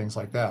tests and things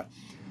like that.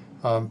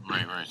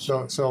 Right.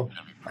 So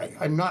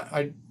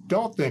I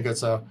don't think it's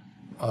the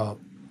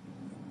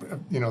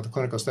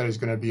clinical study is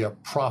going to be a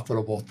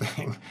profitable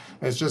thing.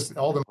 It's just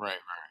all the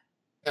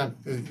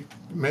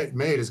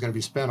made is going to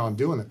be spent on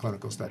doing the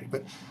clinical study.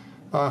 But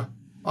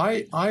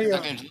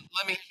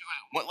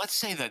let's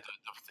say that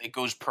it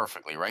goes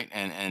perfectly, right?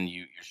 And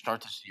you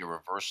start to see a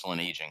reversal in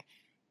aging.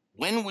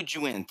 When would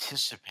you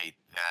anticipate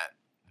that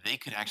they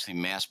could actually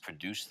mass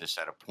produce this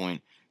at a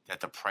point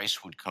that the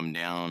price would come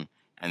down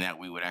and that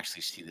we would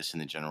actually see this in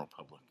the general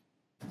public?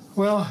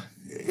 Well,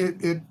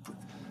 it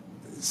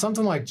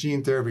something like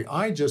gene therapy,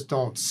 I just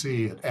don't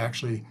see it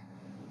actually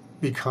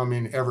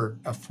becoming ever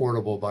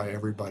affordable by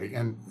everybody.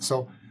 And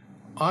so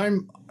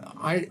I'm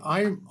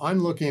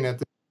looking at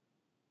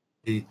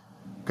the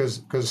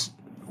because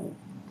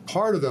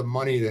part of the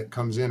money that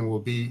comes in will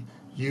be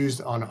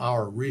used on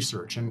our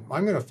research, and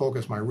I'm going to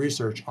focus my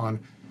research on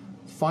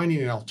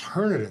finding an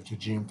alternative to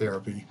gene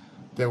therapy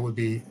that would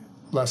be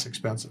less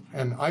expensive.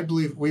 And I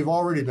believe we've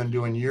already been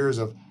doing years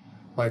of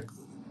like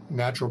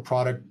natural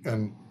product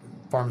and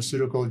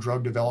pharmaceutical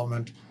drug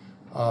development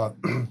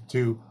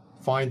to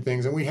find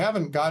things. And we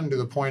haven't gotten to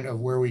the point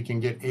of where we can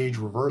get age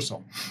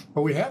reversal,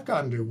 but we have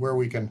gotten to where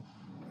we can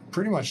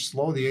pretty much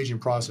slow the aging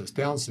process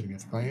down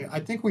significantly. I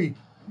think we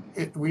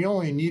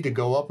only need to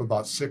go up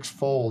about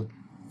six-fold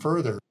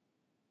further,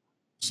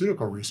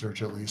 pharmaceutical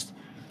research at least,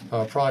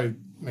 probably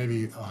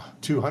maybe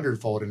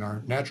 200-fold in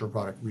our natural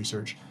product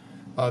research,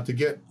 to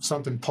get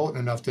something potent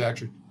enough to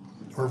actually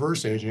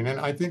reverse aging. And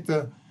I think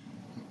the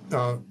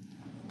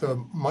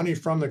money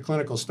from the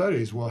clinical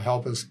studies will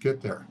help us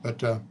get there.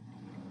 But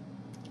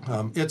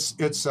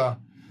it's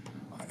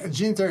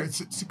gene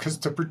therapy, because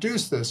to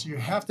produce this, you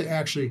have to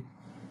actually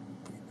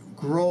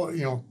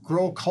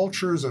grow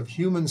cultures of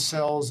human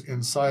cells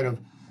inside of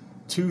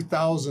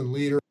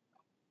 2,000-liter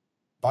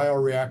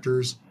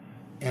bioreactors,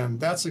 and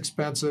that's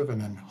expensive. And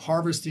then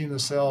harvesting the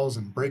cells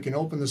and breaking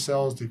open the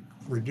cells to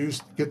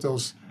get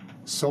those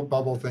soap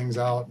bubble things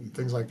out and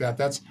things like that.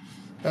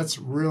 That's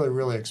really,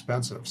 really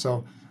expensive.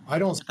 So I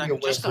don't see a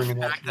way of bringing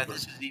that.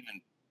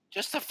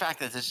 Just the fact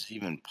that this is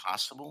even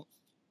possible,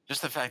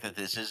 just the fact that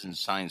this isn't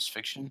science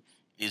fiction,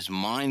 is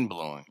mind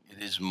blowing.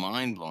 It is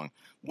mind blowing.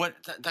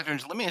 Dr.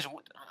 Angel, let me ask you,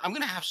 I'm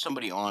going to have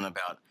somebody on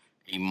about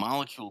a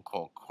molecule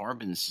called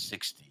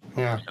carbon-60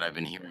 that I've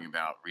been hearing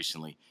about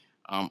recently.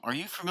 Are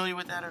you familiar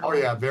with that at all? Oh,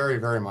 yeah, very,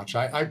 very much.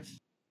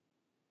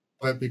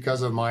 But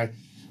because of my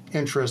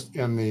interest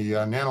in the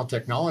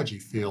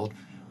nanotechnology field,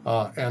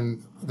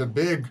 and the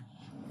big,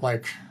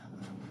 like,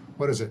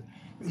 what is it,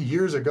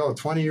 years ago,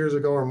 20 years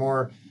ago or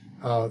more,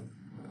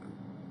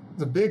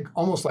 the big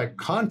almost like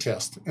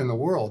contest in the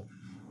world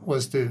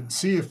was to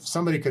see if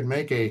somebody could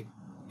make a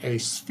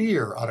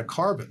sphere out of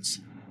carbons,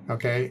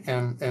 okay?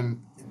 And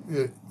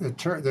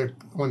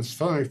when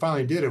somebody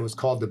finally did it, was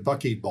called the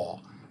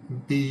buckyball,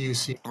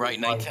 B-U-C.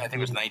 Right, I think it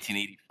was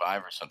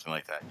 1985 or something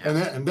like that.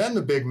 Yes. And then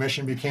the big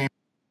mission became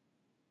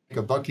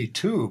a Bucky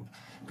tube,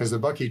 because the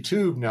Bucky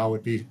tube now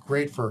would be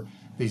great for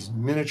these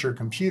miniature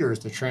computers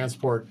to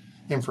transport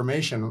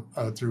information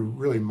through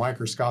really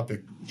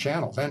microscopic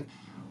channels. And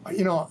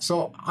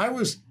so I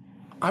want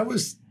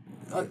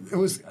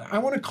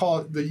to call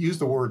it, use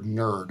the word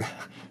nerd,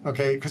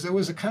 okay? Because it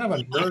was a kind of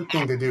a nerd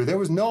thing to do. There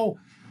was no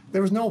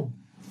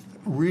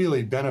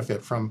really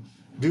benefit from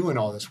doing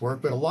all this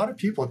work, but a lot of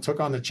people took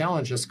on the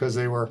challenge just because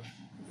they were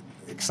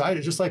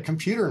excited, just like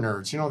computer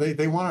nerds.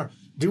 They want to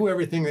do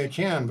everything they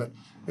can, but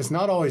it's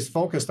not always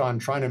focused on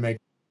trying to make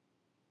it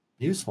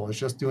useful. It's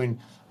just doing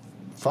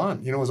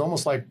fun. It was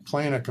almost like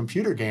playing a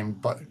computer game,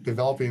 but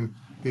developing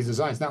these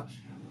designs. Now,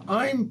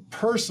 I'm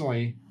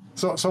personally,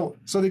 so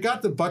they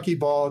got the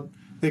buckyball,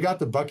 they got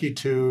the Bucky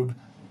tube,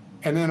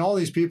 and then all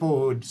these people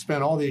who had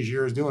spent all these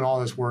years doing all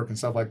this work and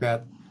stuff like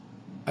that,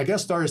 I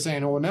guess started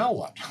saying, well, now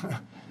what?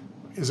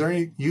 Is there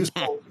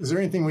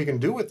anything we can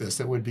do with this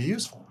that would be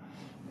useful?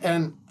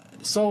 And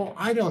so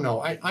I don't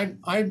know.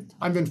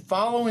 I've been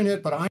following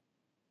it, but I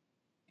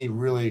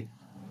really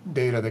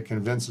data that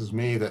convinces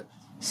me that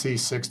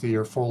C60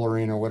 or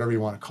fullerene or whatever you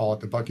want to call it,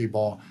 the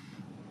buckyball,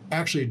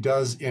 actually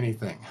does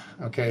anything.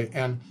 Okay,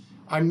 and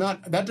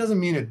that doesn't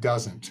mean it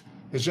doesn't.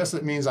 It's just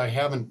it means I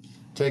haven't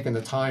taken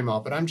the time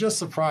out. But I'm just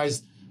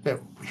surprised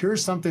that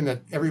here's something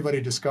that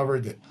everybody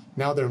discovered that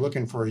now they're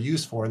looking for a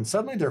use for, and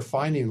suddenly they're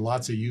finding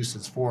lots of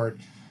uses for it.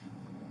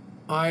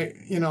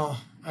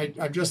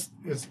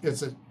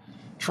 It's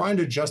trying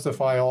to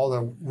justify all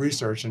the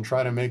research and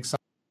try to make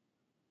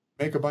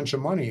a bunch of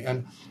money.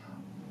 And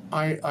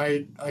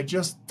I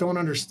just don't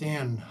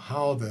understand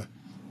how the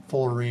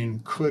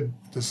fullerene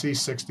the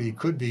C60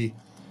 could be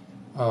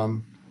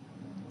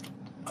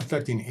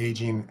affecting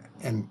aging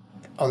and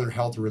other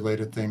health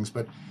related things.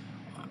 But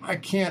I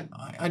can't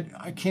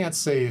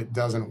say it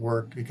doesn't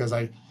work, because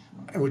it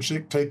would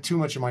take too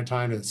much of my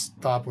time to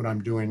stop what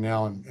I'm doing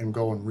now and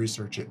go and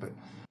research it. But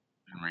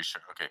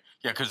research, okay,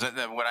 yeah, because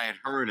what I had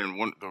heard,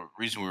 and the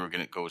reason we were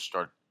going to go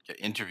start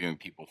interviewing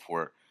people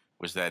for it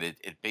was that it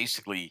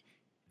basically,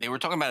 they were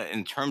talking about it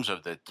in terms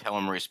of the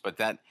telomerase, but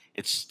that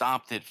it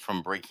stopped it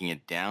from breaking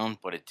it down,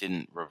 but it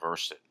didn't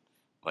reverse it.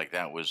 Like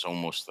that was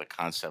almost the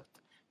concept.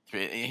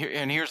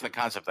 And here's the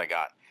concept I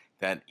got.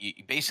 That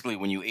basically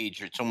when you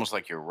age, it's almost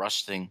like you're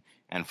rusting,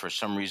 and for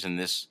some reason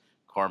this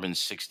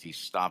carbon-60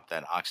 stopped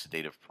that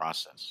oxidative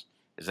process.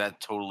 Is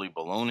that totally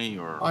baloney,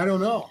 or? I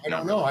don't know. I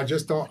don't know. I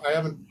just don't.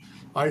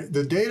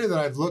 The data that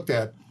I've looked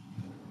at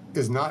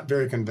is not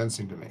very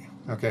convincing to me.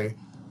 Okay,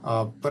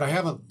 but I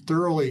haven't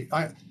thoroughly.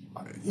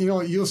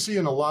 You'll see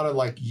in a lot of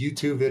like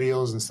YouTube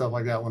videos and stuff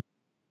like that.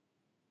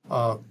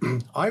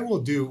 I will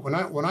do when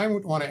I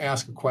want to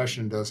ask a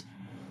question.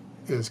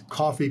 is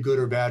coffee good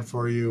or bad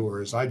for you,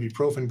 or is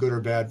ibuprofen good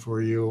or bad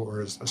for you,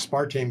 or is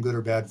aspartame good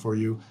or bad for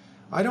you?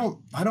 I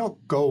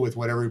don't go with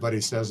what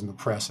everybody says in the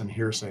press and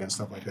hearsay and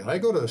stuff like that. I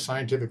go to the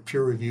scientific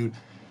peer-reviewed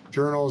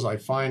journals. I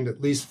find at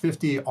least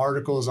 50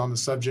 articles on the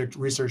subject,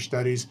 research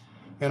studies,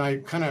 and I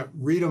kind of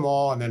read them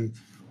all and then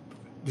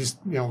just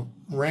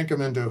rank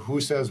them into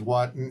who says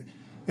what,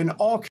 and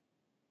all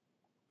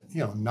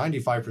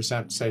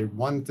 95% say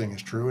one thing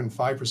is true and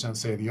 5%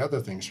 say the other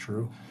thing's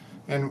true.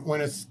 And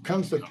when it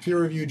comes to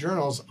peer-reviewed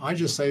journals, I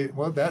just say,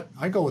 well, that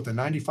I go with the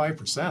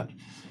 95%,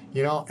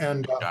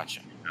 and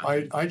Gotcha.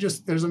 I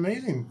just, there's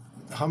amazing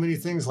how many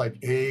things like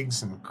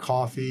eggs and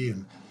coffee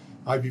and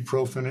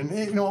ibuprofen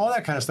and, all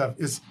that kind of stuff.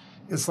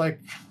 It's like,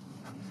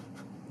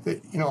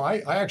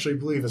 I actually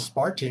believe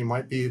aspartame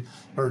might be,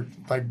 or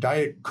like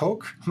Diet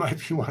Coke might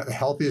be one of the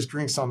healthiest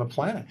drinks on the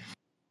planet.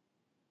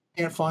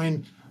 You can't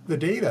find the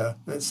data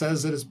that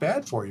says that it's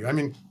bad for you. I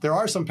mean, there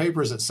are some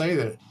papers that say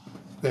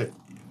that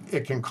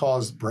it can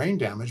cause brain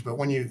damage, but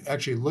when you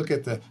actually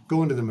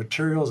go into the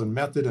materials and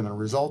method and the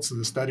results of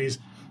the studies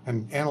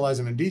and analyze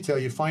them in detail,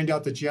 you find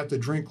out that you have to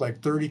drink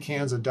like 30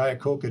 cans of Diet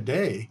Coke a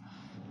day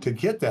to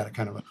get that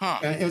kind of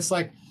and it's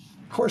like,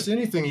 of course,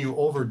 anything you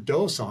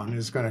overdose on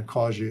is going to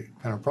cause you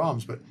kind of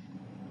problems, but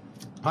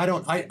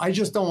I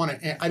just don't want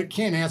to, I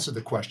can't answer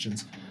the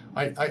questions.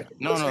 I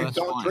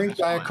don't drink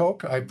Diet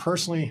Coke. I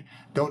personally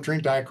don't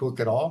drink Diet Coke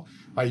at all.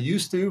 I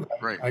used to.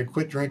 Right. I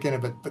quit drinking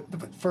it,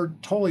 but for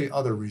totally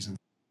other reasons.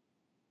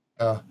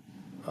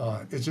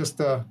 It's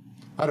just, I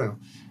don't know.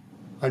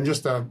 I'm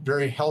just a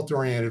very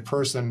health-oriented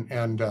person,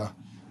 and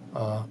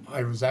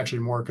I was actually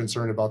more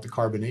concerned about the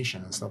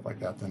carbonation and stuff like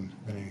that than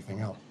anything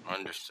else.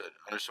 Understood.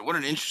 What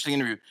an interesting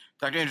interview.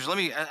 Dr. Andrews, let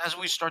me, as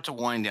we start to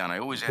wind down, I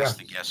always ask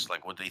the guests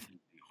what they think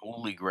the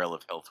holy grail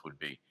of health would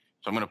be.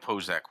 So I'm going to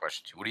pose that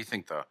question to you. What do you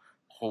think the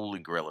holy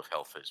grail of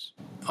health is?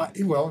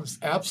 Well, it's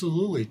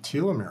absolutely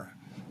telomere.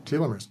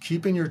 Telomeres.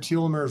 Keeping your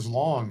telomeres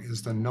long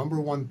is the number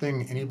one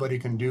thing anybody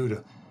can do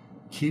to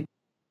keep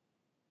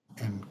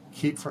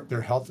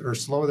their health, or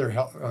slow their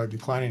health,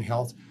 declining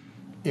health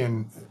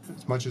in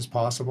as much as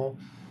possible.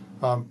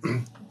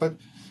 But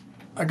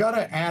I got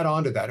to add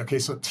on to that. Okay,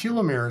 so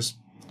telomeres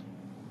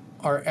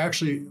are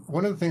actually,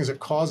 one of the things that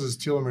causes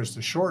telomeres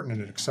to shorten at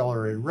an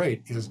accelerated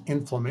rate is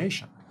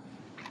inflammation.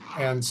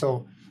 And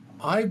so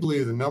I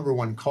believe the number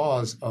one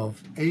cause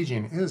of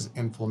aging is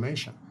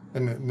inflammation.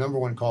 And the number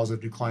one cause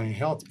of declining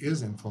health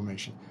is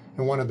inflammation.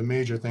 And one of the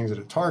major things that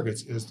it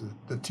targets is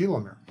the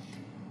telomere.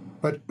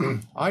 But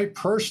I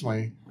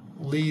personally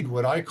lead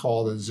what I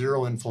call the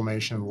zero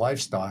inflammation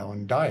lifestyle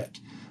and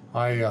diet.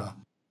 I've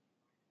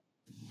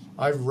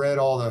read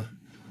all the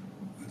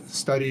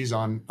studies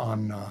on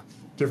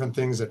different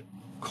things that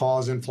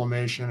cause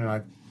inflammation,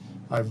 and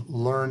I've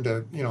learned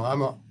to,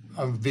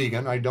 I'm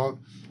vegan. I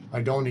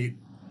don't eat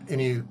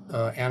any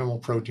animal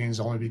proteins,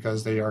 only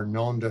because they are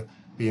known to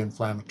be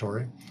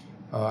inflammatory.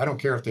 I don't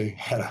care if they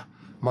had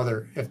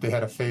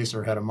a face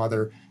or had a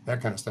mother,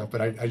 that kind of stuff.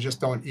 But I just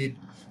don't eat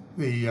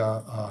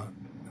the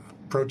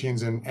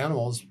proteins in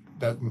animals.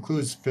 That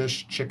includes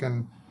fish,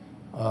 chicken,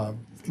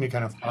 any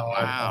kind of fowl.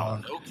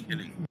 Wow, no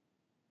kidding.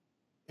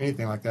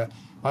 Anything like that.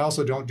 I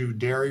also don't do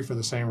dairy for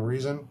the same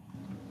reason.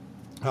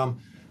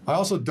 I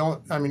also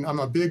don't, I'm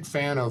a big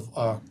fan of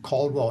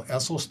Caldwell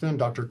Esselstyn,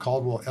 Dr.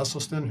 Caldwell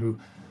Esselstyn, who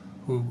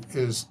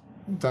has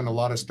done a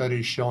lot of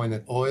studies showing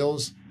that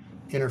oils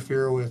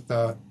interfere with,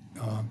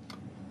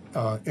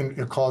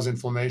 cause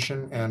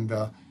inflammation, and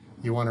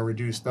you want to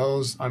reduce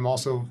those. I'm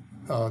also,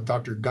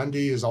 Dr.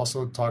 Gundy is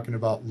also talking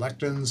about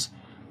lectins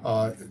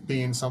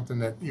being something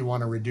that you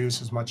want to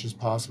reduce as much as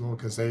possible,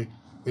 because they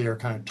are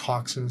kind of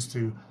toxins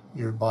to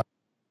your body.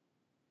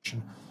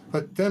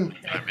 But then,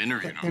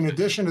 in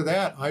addition to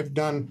that, I've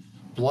done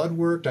blood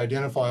work to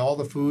identify all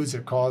the foods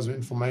that cause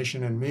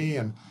inflammation in me,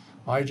 and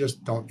I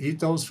just don't eat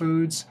those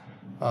foods.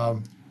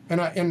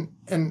 And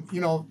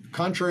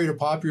contrary to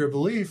popular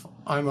belief,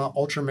 I'm an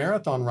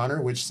ultramarathon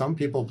runner, which some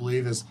people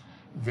believe is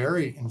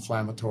very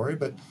inflammatory,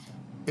 but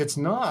it's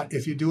not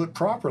if you do it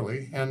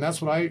properly. And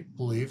that's what I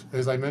believe.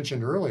 As I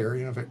mentioned earlier,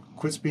 if it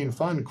quits being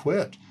fun,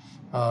 quit.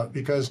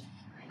 Because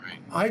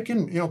I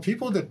can,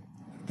 people that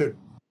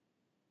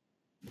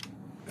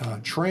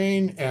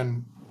train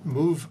and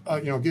move,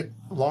 get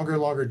longer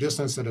and longer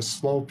distance at a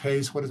slow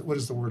pace. What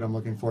is the word I'm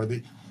looking for?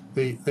 They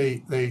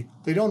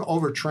don't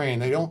overtrain.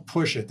 They don't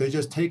push it. They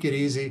just take it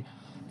easy.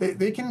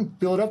 They can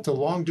build up to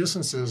long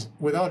distances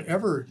without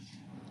ever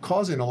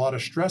causing a lot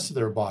of stress to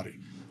their body.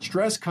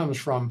 Stress comes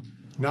from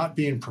not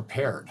being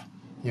prepared.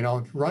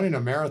 Running a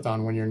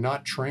marathon when you're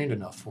not trained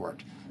enough for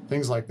it.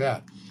 Things like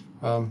that.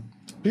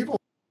 People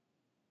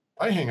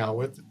I hang out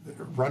with,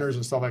 runners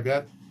and stuff like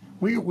that,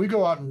 we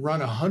go out and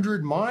run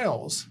 100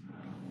 miles,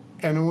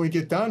 and when we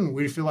get done,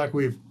 we feel like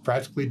we've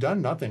practically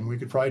done nothing. We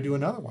could probably do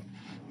another one.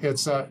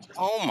 It's oh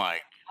my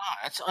God,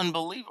 that's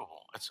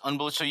unbelievable. That's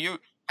unbelievable. So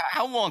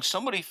how long,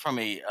 somebody from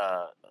a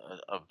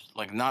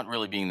not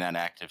really being that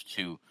active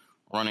to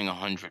running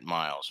 100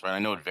 miles, right? I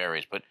know it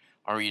varies, but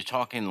are you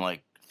talking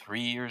like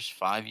 3 years,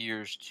 5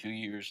 years, 2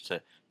 years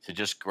to to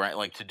just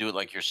to do it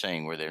like you're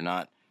saying, where they're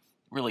not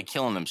really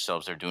killing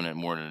themselves. They're doing it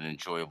more at an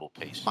enjoyable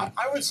pace. I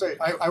would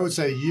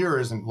say a year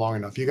isn't long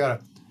enough. You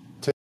got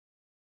to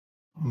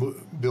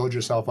build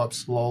yourself up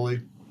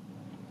slowly.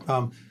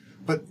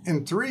 But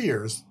in 3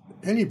 years,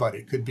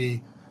 anybody could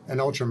be an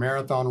ultra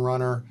marathon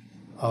runner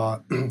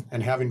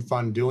and having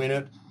fun doing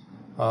it.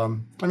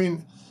 I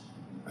mean,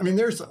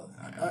 there's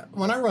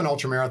when I run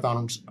ultra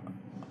marathons,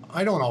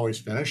 I don't always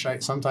finish.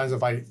 Sometimes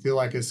if I feel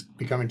like it's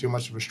becoming too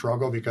much of a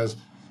struggle because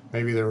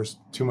maybe there was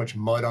too much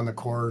mud on the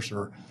course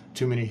or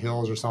too many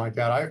hills or something like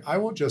that, I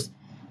will just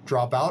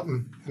drop out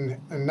and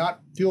not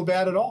feel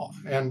bad at all.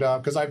 And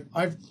because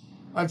I've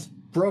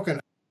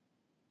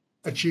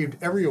achieved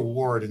every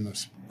award in the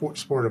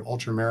sport of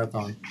ultra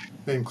marathon,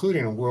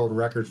 including a world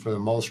record for the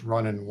most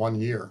run in 1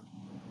 year.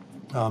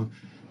 Wow.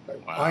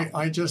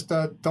 I just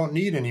don't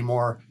need any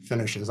more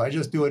finishes. I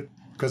just do it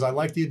because I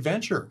like the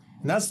adventure.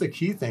 And that's the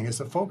key thing, is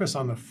to focus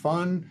on the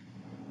fun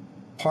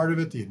part of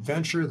it, the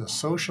adventure, the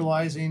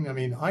socializing. I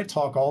mean, I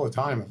talk all the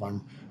time if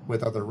I'm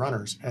with other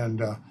runners,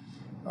 and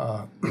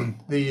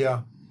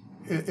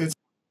it's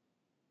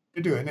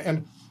to do it.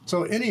 And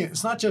so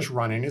it's not just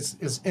running,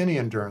 it's any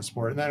endurance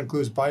sport, and that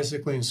includes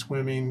bicycling,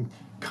 swimming,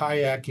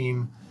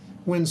 kayaking,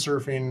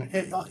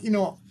 windsurfing,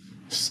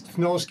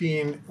 snow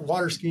skiing,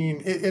 water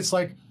skiing. It's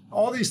like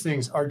all these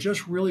things are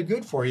just really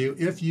good for you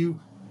if you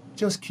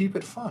just keep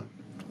it fun.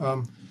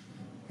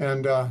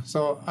 And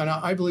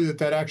I believe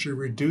that actually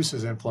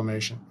reduces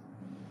inflammation.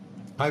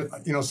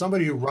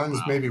 Somebody who runs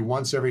maybe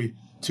once every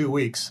 2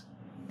 weeks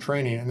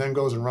training and then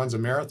goes and runs a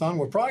marathon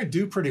will probably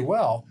do pretty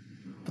well,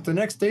 but the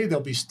next day they'll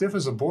be stiff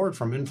as a board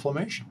from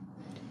inflammation.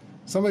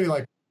 Somebody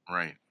like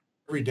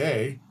every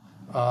day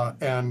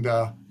and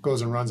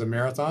goes and runs a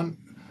marathon,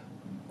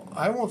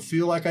 I won't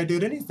feel like I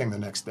did anything the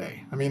next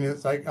day. I mean,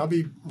 it's like I'll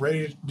be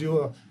ready to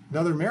do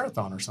another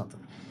marathon or something.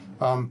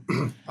 Slow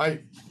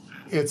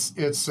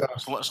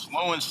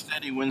and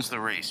steady wins the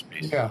race,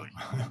 basically.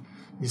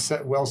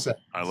 Yeah, well said.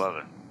 I love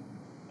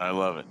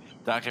it.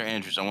 Dr.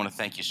 Andrews, I want to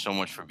thank you so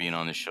much for being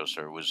on this show,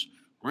 sir. It was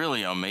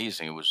really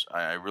amazing.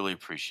 I really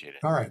appreciate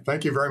it. All right,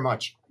 thank you very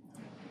much.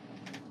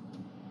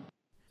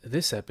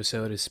 This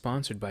episode is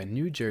sponsored by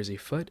New Jersey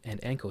Foot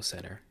and Ankle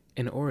Center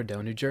in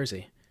Orodo, New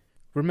Jersey.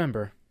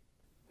 Remember,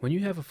 when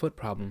you have a foot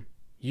problem,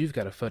 you've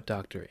got a foot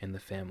doctor in the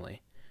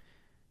family.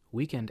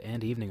 Weekend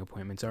and evening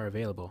appointments are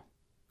available.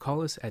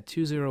 Call us at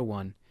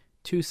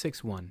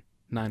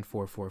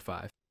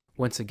 201-261-9445.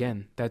 Once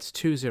again, that's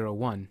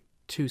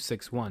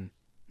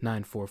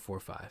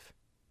 201-261-9445.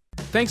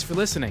 Thanks for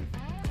listening.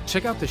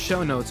 Check out the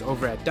show notes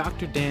over at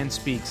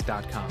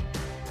drdanspeaks.com.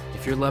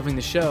 If you're loving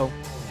the show,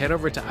 head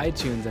over to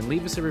iTunes and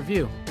leave us a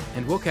review,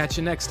 and we'll catch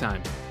you next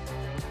time.